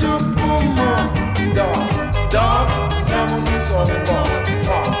 Antitukuma, dog, yamun sopa,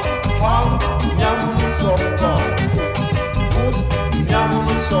 ha, yamun sopa, put,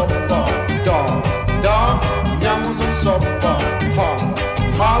 yamun sopa, dog, yamun sopa,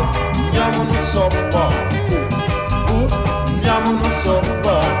 ha, yamun sopa, put, yamun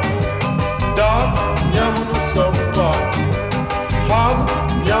sopa, dog, yamun sopa, ha,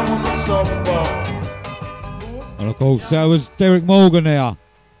 yamun sopa. And of course, that was Derek Morgan there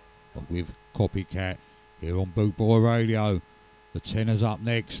with Copycat here on Boot Boy Radio. The tenor's up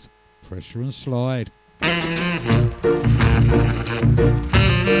next. Pressure and Slide.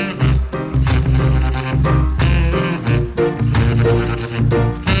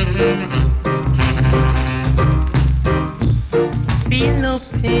 Feel no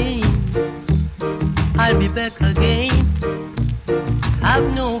pain, I'll be back again.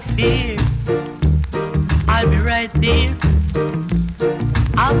 Have no fear, I'll be right there.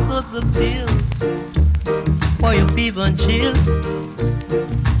 I've got the pills for your fever and chills.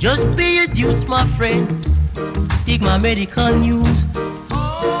 Just pay your dues, my friend. Take my medical news.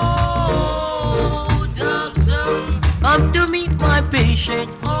 Oh, doctor, come to meet my patient.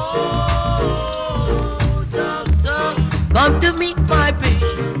 Oh, doctor, come to meet my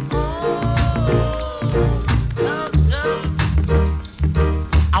patient. Oh, doctor,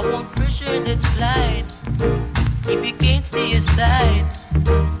 I want pressure that slide. If you can't stay aside,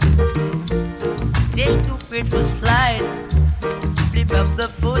 take two feet for slide. Flip up the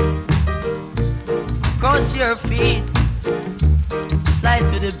foot, cross your feet,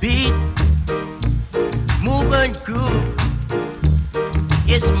 slide to the beat, move and groove.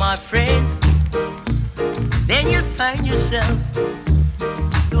 Yes, my friends, then you'll find yourself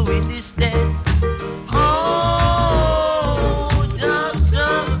doing this dance. Oh,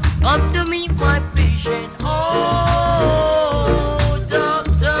 doctor, come to me, my patient. Oh,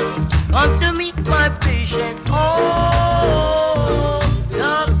 doctor, come to me, my patient. Oh,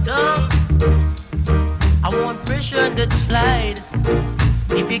 doctor, I want pressure that slide.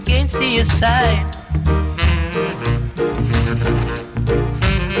 If you can't stay aside.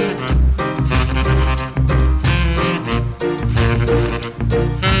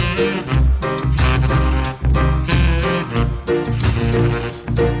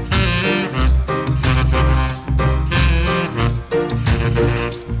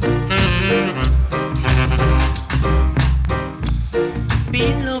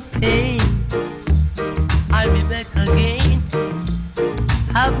 Feel no pain, I'll be back again.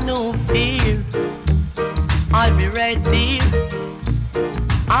 Have no fear, I'll be right there.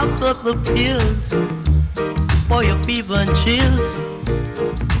 I'll pop the pills for your fever and chills.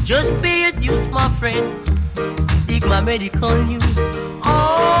 Just pay your dues, my friend. Take my medical news.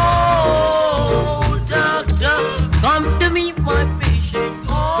 Oh, doctor, come to me, my patient.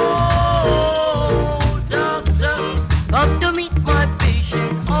 Oh, doctor, come to me, my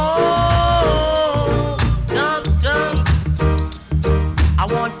patient. Oh, doctor, I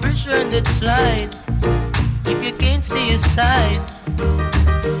want pressure that slide. If you can't stay aside.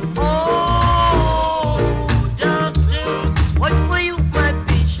 Oh, doctor, what for you, my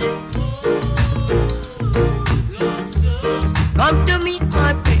patient? Come to me,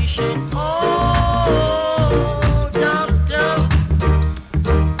 my patient. Oh, doctor,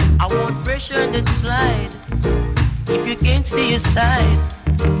 I want pressure that slide. If you can't stay aside.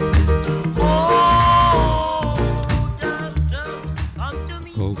 Oh, doctor, come to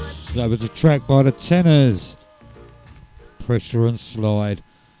me. Of course, that was a track by the Tenors. Pressure and Slide.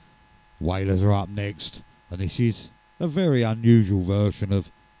 Wailers are up next, and this is a very unusual version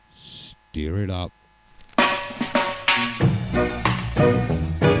of Steer It Up.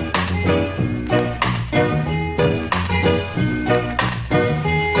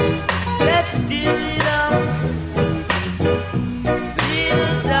 Let's steer it up,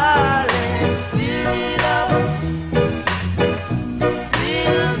 little darling, steer it up,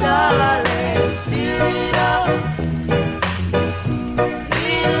 little darling, steer it up,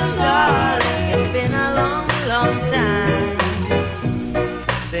 little darling. It's been a long, long time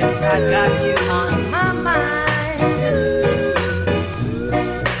since I got you on my mind.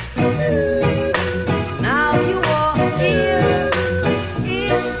 Now you are here.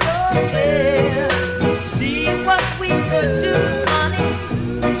 It's so clear. See what we could do, honey.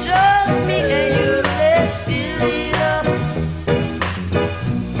 Just me and you. Let's steer it up.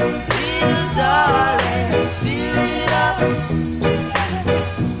 Little darling, steer it up.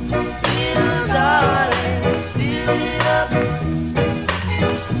 Little darling, steer it up.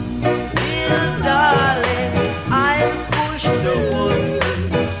 Little darling, I'll push the wood.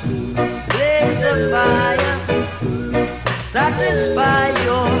 Blaze a fire. Satisfy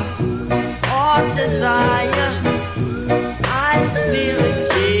your heart desire. I'll steer it,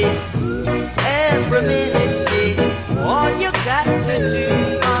 yeah, every minute, yeah. All you got to do,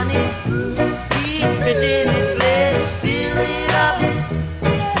 honey, keep it in it. Let's steer it up.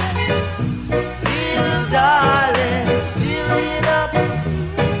 Little darling, steer it up.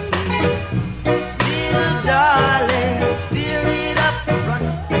 Little darling, steer it up. Run.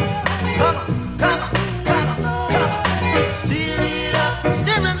 Come on, come on, come on, come on. Steer it up,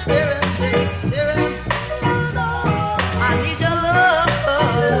 steer him, steer him, steer him, steer him. I need your love.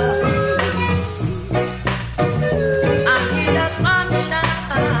 I need your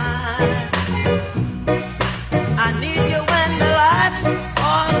sunshine. I need you when the lights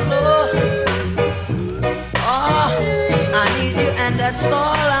are low. Oh, I need you and that's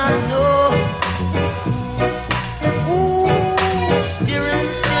all I know. Ooh, steering,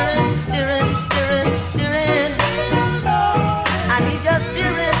 steering, steering, steering, steering. I need your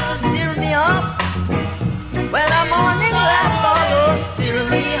steering to steer me up. When the morning lights follow, steer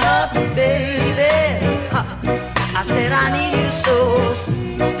me up, baby. Ha. I said I need you so,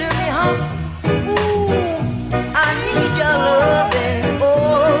 steer me up. Ooh, I need your loving. Oh,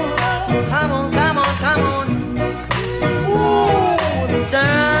 come on, come on, come on. Ooh,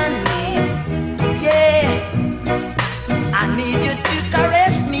 turn me, yeah. I need you to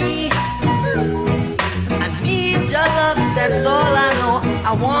caress me. I need your love, that's all I know.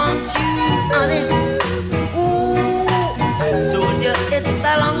 I want you, honey. Ooh, I told you it's a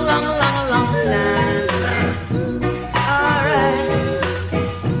long, long, long, long time. Alright,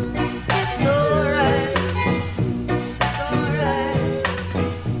 it's alright, it's alright.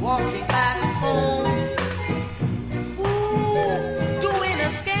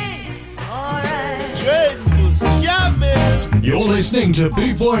 You're listening to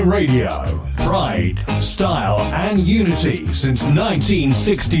Boot Boy Radio. Pride, style, and unity since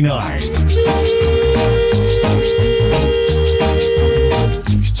 1969.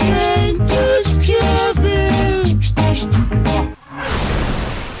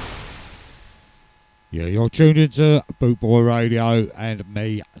 Yeah, you're tuned into Boot Boy Radio and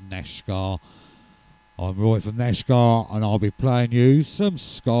me, Nash Scar. I'm Roy from Nash Scar, and I'll be playing you some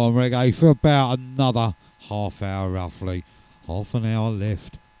ska and reggae for about another half hour roughly. Half an hour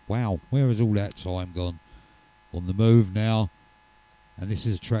left. Wow, where has all that time gone? On the move now, and this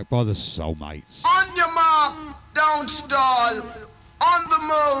is a track by the Soulmates. On your mark, don't stall. On the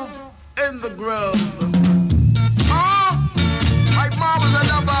move, in the groove. Oh, my mom was a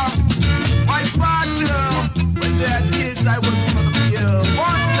lover. My father, when they had kids, I was one of you.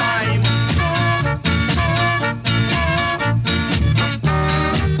 One time.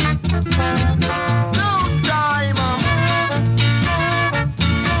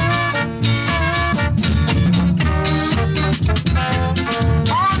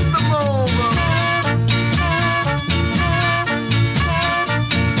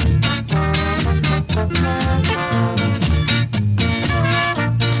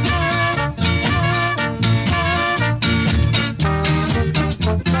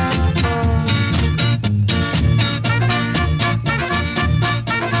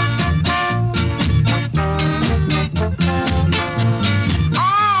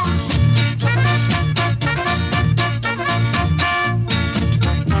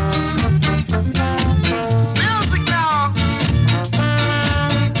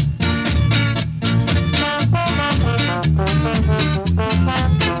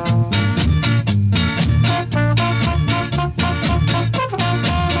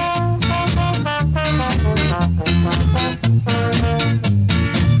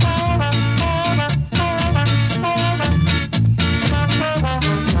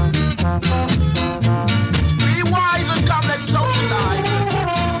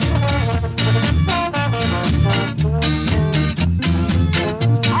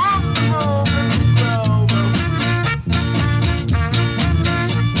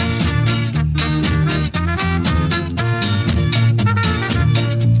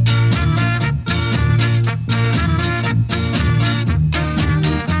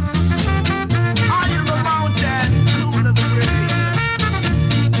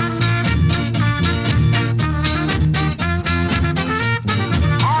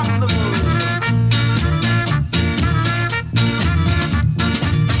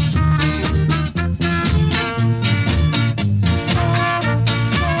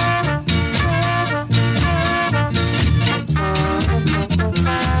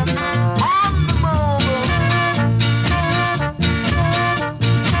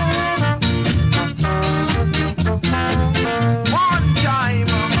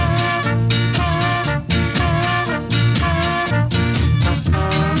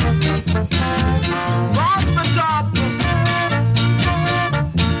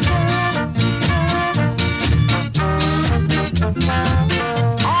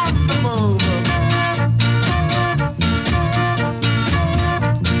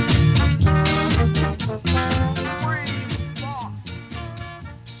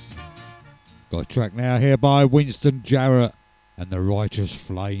 Track now here by Winston Jarrett and the Righteous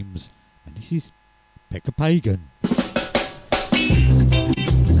Flames, and this is Pekka Pagan.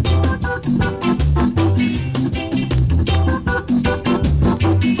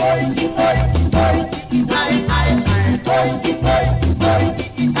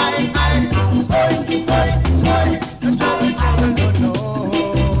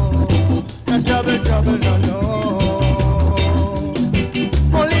 Double, no, no.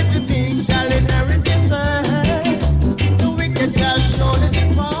 Only the meek shall inherit this earth. The wicked shall surely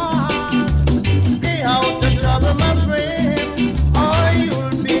depart. Stay out of trouble, my friends, or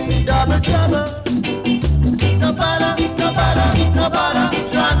you'll be in double trouble. Nobody,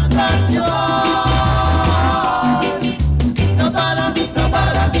 transplant your heart. Nobody,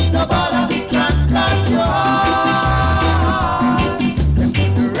 transplant your heart.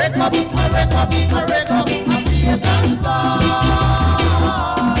 Rake up, and be a dance bar.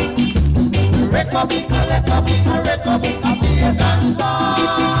 Rake up, and be a dance bar.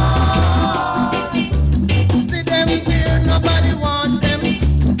 See them here, nobody want them.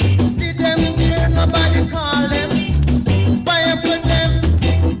 See them here, nobody call them. Fire for them.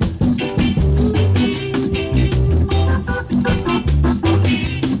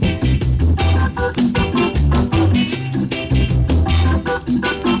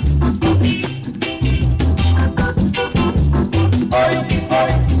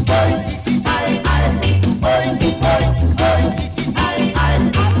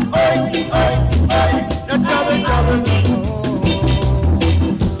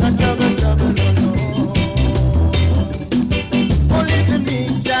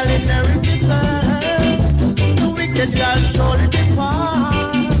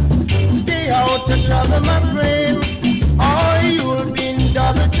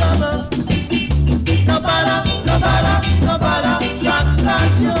 trouble. Nobody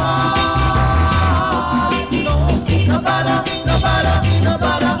transplant your heart. No,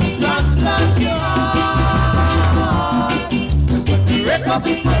 nobody transplant your heart. Rake up,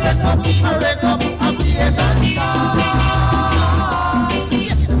 a pagan star. Yes, rake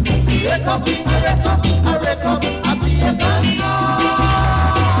up, a pagan star.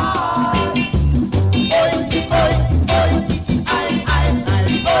 Oi, oi, oi, I, oi,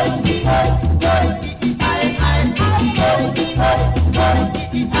 oi, oi.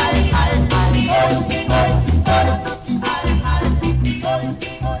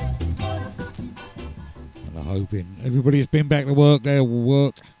 And I'm hoping everybody's been back to work, their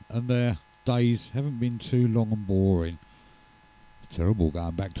work and their days haven't been too long and boring. It's terrible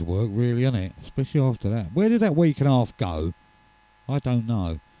going back to work, really, isn't it? Especially after that. Where did that week and a half go? I don't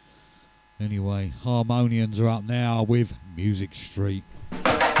know. Anyway, Harmonians are up now with Music Street.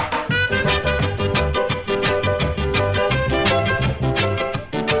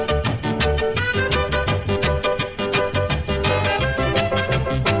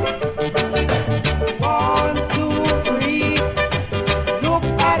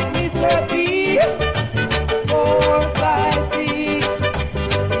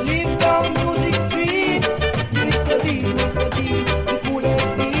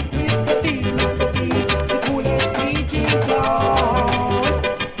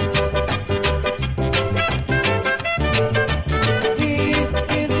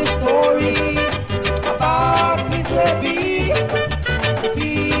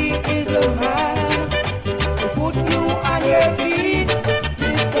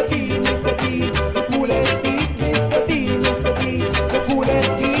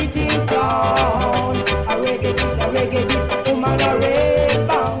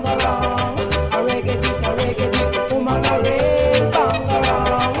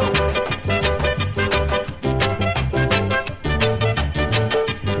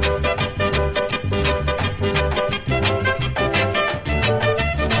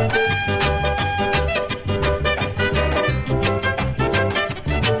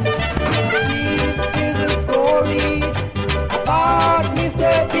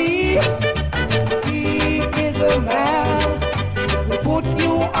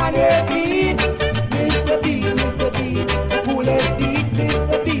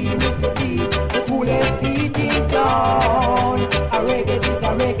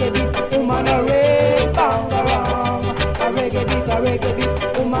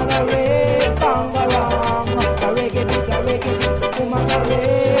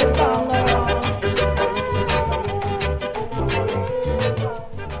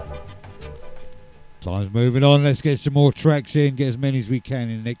 Time's moving on. Let's get some more tracks in. Get as many as we can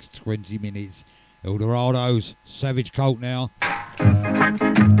in the next 20 minutes. Eldorado's Savage Cult now.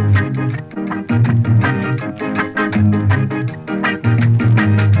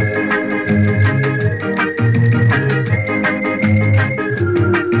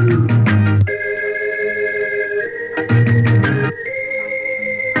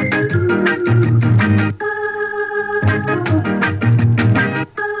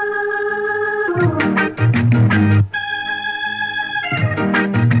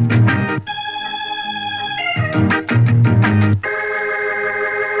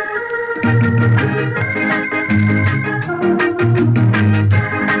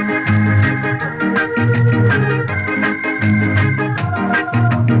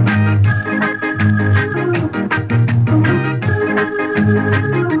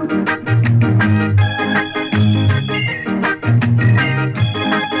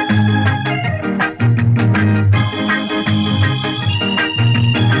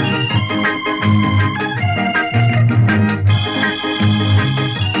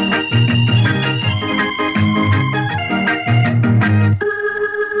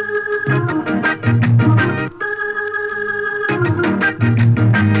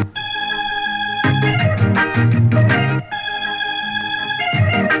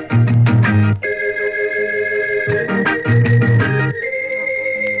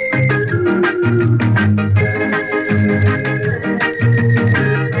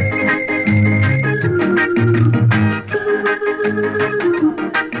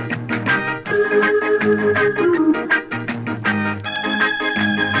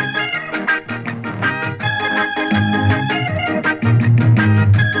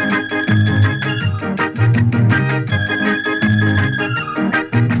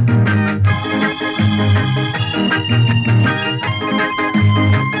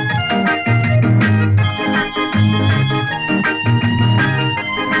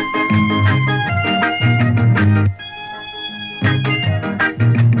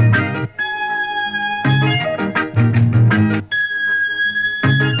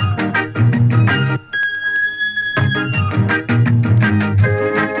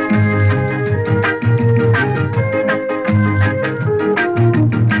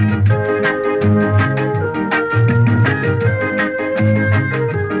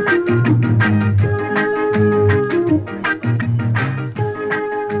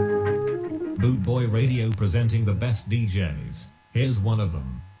 DJs. Here's one of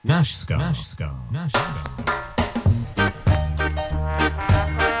them. Nash Ska. Nash Ska. Nash Ska.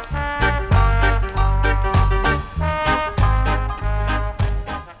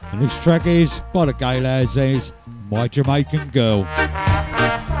 And this track is, by the gay lads, is My Jamaican Girl.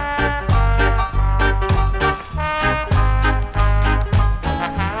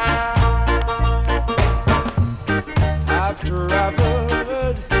 I've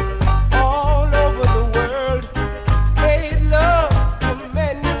traveled all over the world, made love to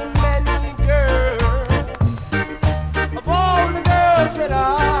many, many girls. Of all the girls that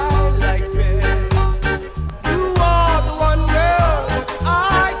I like best, you are the one girl that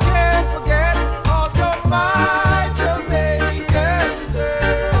I can't forget, 'cause you're my Jamaican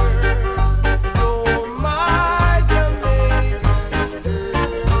girl. You're my Jamaican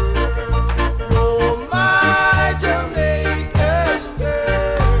girl. You're my Jamaican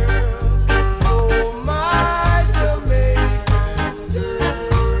girl. You're my Jamaican girl.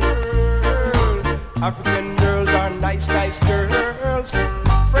 African girls are nice, nice girls.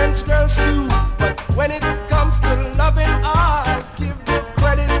 French girls too. But when it comes to loving, I give the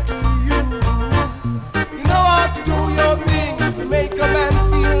credit to you. You know how to do your thing to make a man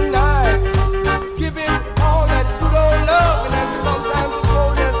feel nice. Give him all that good old love and then sometimes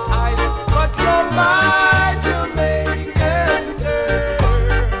cold as ice. But you're my Jamaican girl.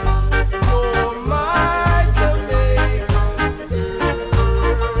 You're my Jamaican girl.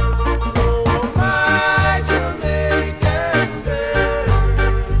 You're my Jamaican girl.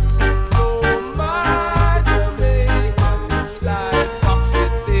 You're my Jamaican slide foxy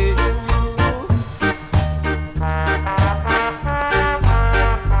thing.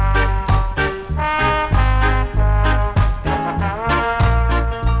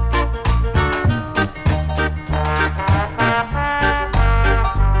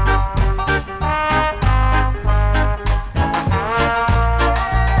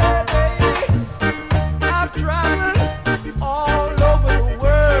 I've traveled all over the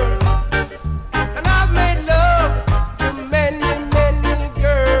world, and I've made love to many, many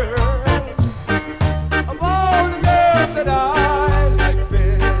girls. Of all the girls that I like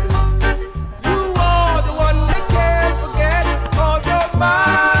best, you are the one I can't forget, 'cause you're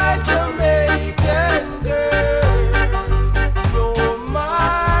my Jamaican girl. You're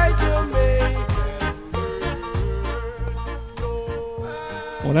my Jamaican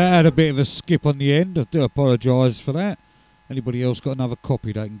Well, that had a bit of a skip on the end. I do apologise for that. Anybody else got another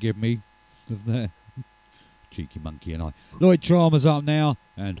copy they can give me of that? Cheeky Monkey and I. Lloyd Chalmers up now,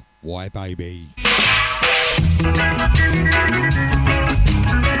 and Why Baby? Thank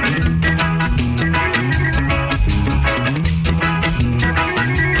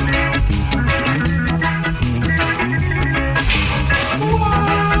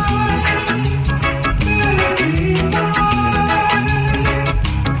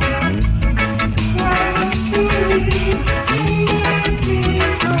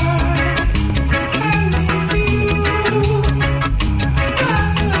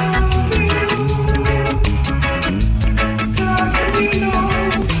you.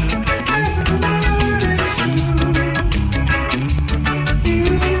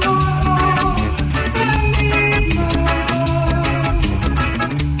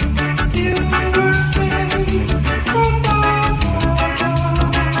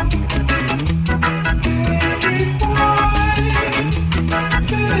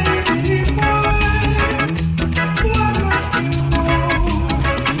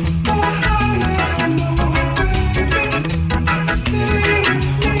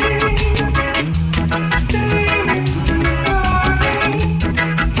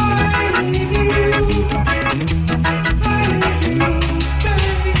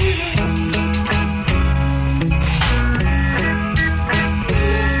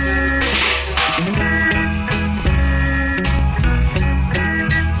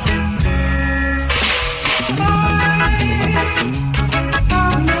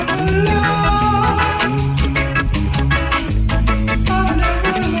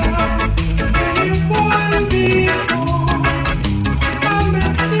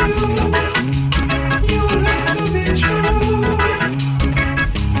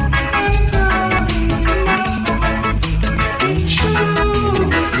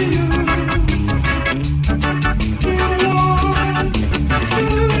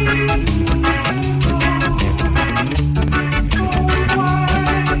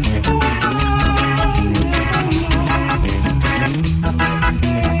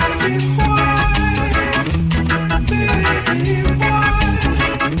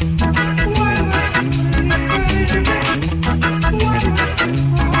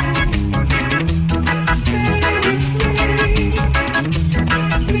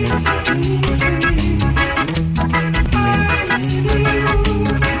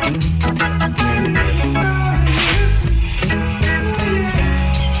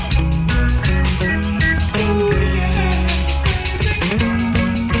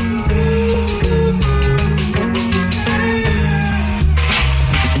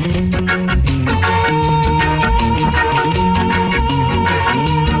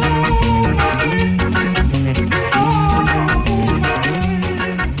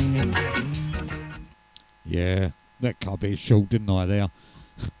 Yeah, that cut a bit short, didn't I, there?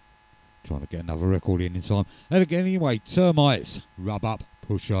 Trying to get another record in time. And again, anyway, Termites, Rub Up,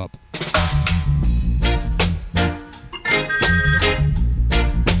 Push Up.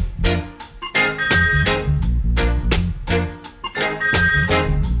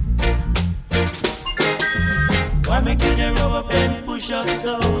 Why make you the rubber band push up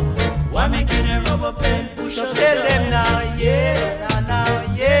so? Why make you the rubber band push up? Tell them now, yeah, now,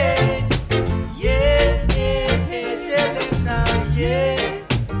 yeah, yeah, yeah. Tell them now, yeah,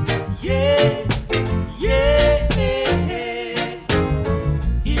 yeah, yeah.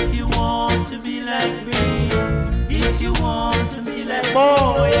 If you want to be like me, if you want to be like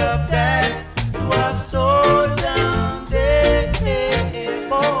boy, you've got to have soul down there,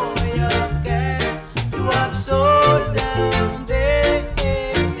 boy, you've got to have soul down there.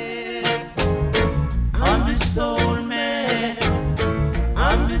 I'm the soul man,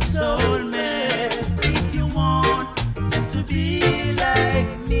 I'm the soul man. If you want to be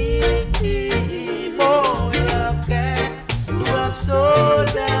like me, boy, you've got to have soul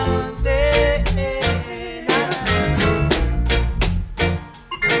down there.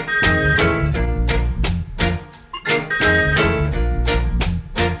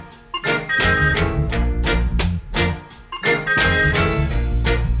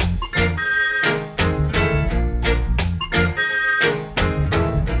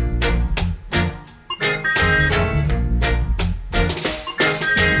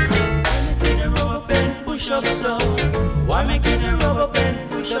 Why make it a rubber band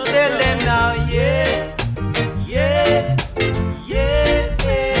push up? Tell them now, yeah, yeah, yeah,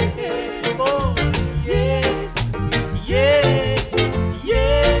 boy, yeah, yeah,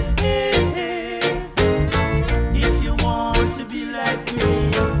 yeah. If you want to be like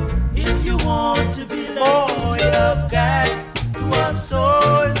me, if you want to be like boy, you've got to have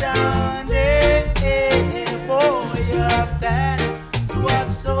soul down there, boy, you've got to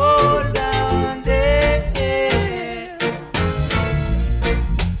have soul down there.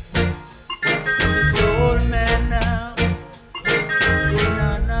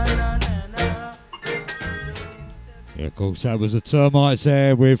 Yeah, of course, that was the Termites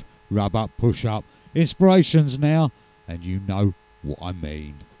there with Rub Up, Push Up. Inspirations now, and you know what I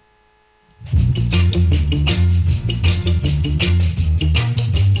mean.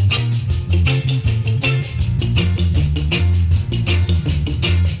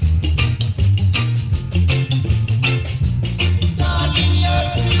 Darling, your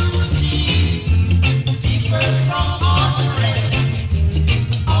beauty differs from all the rest.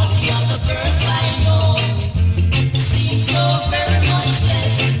 All the other girls I know seem so very much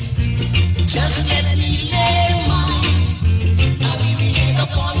less. Just let me lay mine, I will lay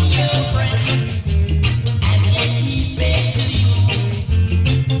upon your breast, and let me beg to you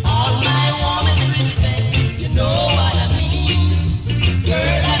all my warmest respect. You know what I mean,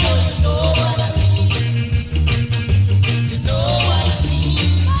 girl, I know you know what I mean. You know what I mean,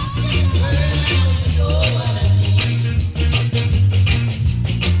 girl, I know what I mean.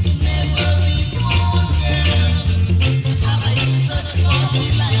 Never before, girl, have I seen such lovely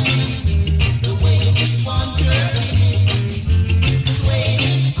life. The way you keep on jerking it,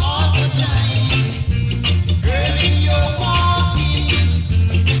 swaying all the time. Girl, in your walking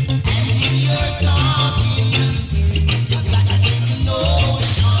and in your talking, you've got a little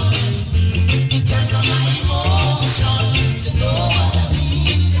notion. It turns on my emotion. You know what I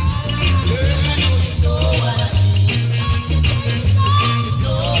mean? Girl, I know you know what I mean. You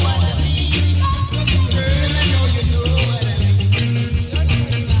know what I mean. Girl, I know you know what I mean.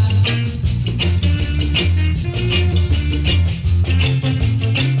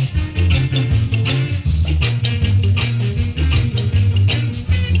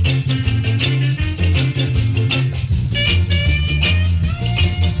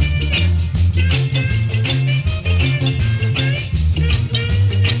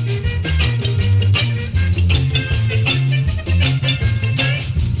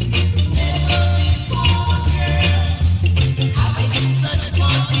 Have I seen such a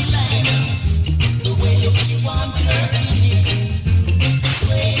lovely life? The way you keep on jerking it,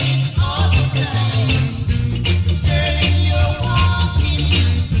 swaying all the time. Girl, in your walking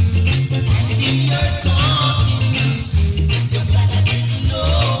and in your talking, you've got a little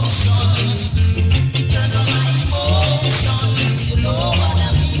notion. It turns on my emotion. You know what I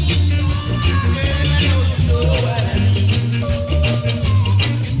mean? Girl, I know you know what I mean.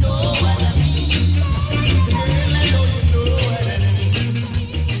 You know what I mean. Girl, I know you know what I mean.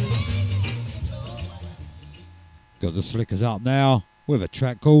 Got the Slickers up now with a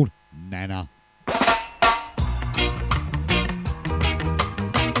track called Nana.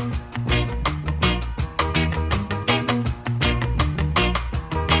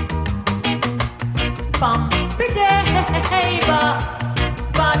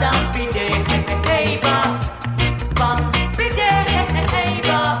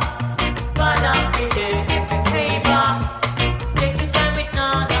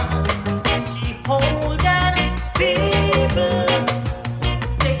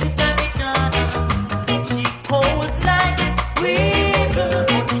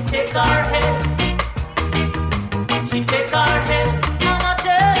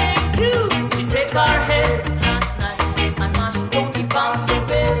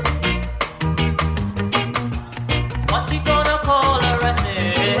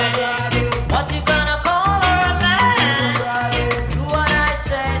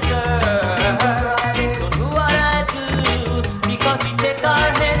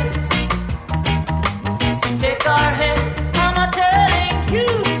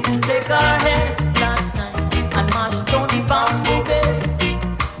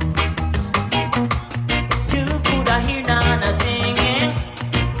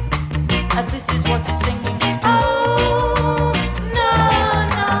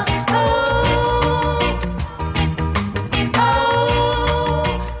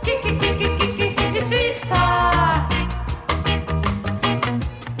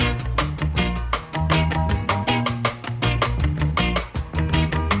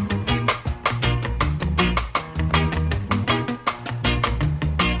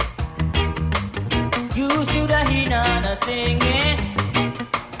 you to hear Nana singing.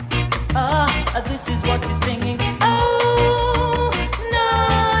 This is what you're singing. Oh,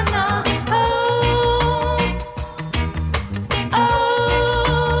 Nana, oh,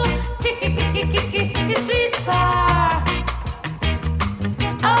 oh, sweet star.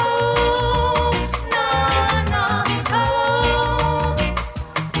 Oh, Nana, oh,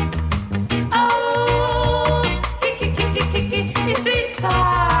 oh, sweet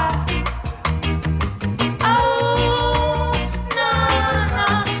star.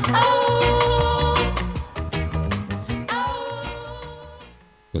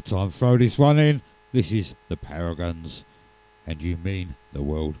 Good time to throw this one in. This is the Paragons, and you mean the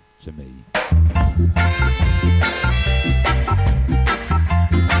world to me.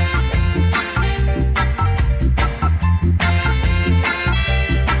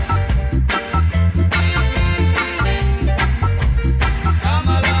 Come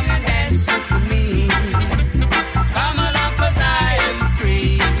along and dance with me. Come along 'cause I am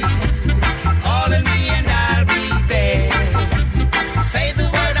free. Calling me and I'll be there. Say the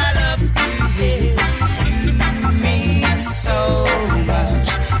word I love to hear. You mean so much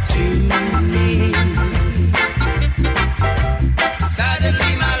to me.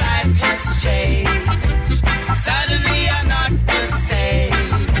 Suddenly my life has changed. Suddenly I'm not the same.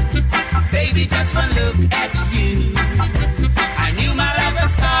 Baby, just one look at you. I knew my life would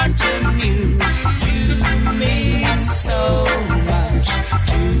start anew. You mean so much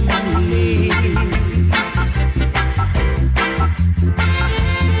to me.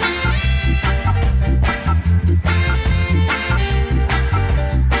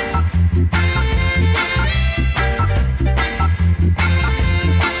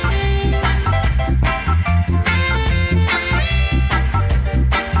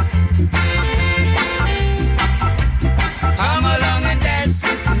 Come along and dance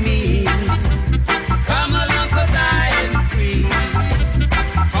with me. Come along 'cause I am free.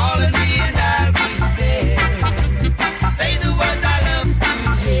 Calling me and I'll be there. Say the words I love to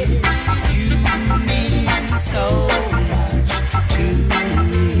hear. You mean so much to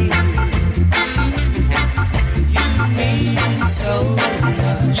me. You mean so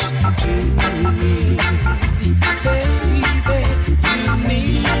much to me. Baby, you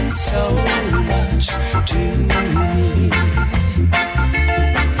mean so much to me.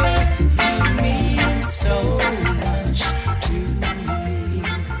 You mean so much to me.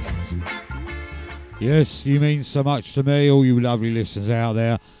 Yes, you mean so much to me, all you lovely listeners out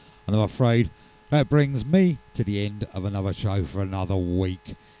there. And I'm afraid that brings me to the end of another show for another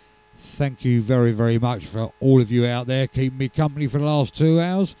week. Thank you very, very much for all of you out there keeping me company for the last 2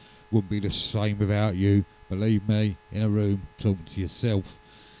 hours. Wouldn't be the same without you. Believe me, in a room, talking to yourself.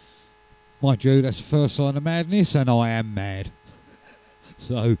 Mind you, that's the first sign of madness, and I am mad.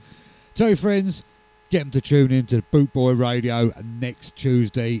 So, tell your friends, get them to tune in to Boot Boy Radio next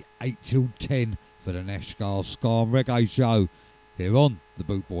Tuesday, 8 till 10, for the Nash Ska and Reggae Show here on the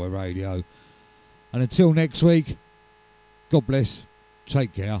Boot Boy Radio. And until next week, God bless,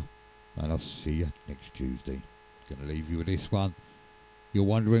 take care, and I'll see you next Tuesday. Gonna leave you with this one. You're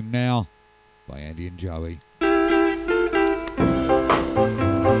Wondering Now by Andy and Joey.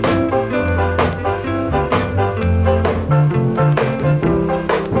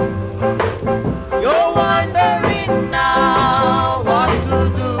 You're wondering now what to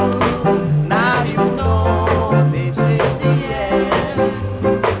do. Now you know this is the end.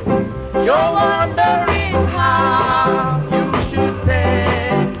 You're wondering how you should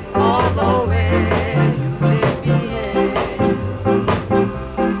pay all the way you live behind.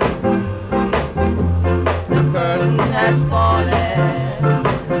 The curtain has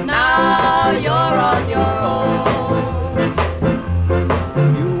fallen. Now you're on your own.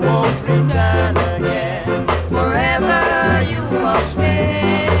 Return again, forever you must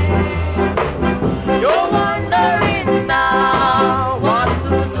stay. You're wondering now what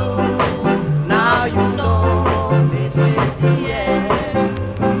to do. Now you know this is the end.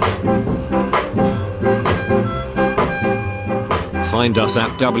 Find us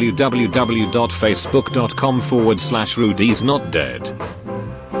at www.facebook.com/Rudy's Not Dead.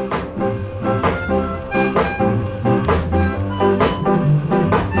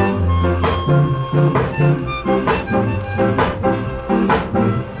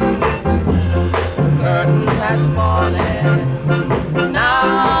 Curtain has fallen.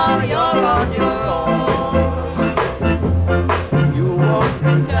 Now you're on your own. You won't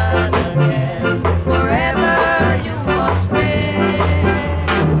return again. Forever you must stay.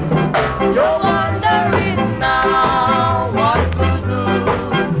 You're wondering now what to do.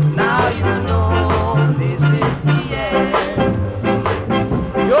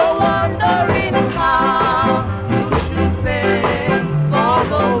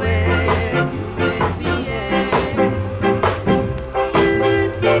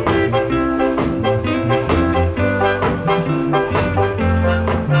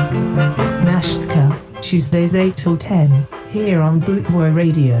 Tuesdays 8 till 10, here on Bootboy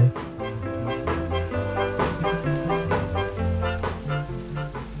Radio.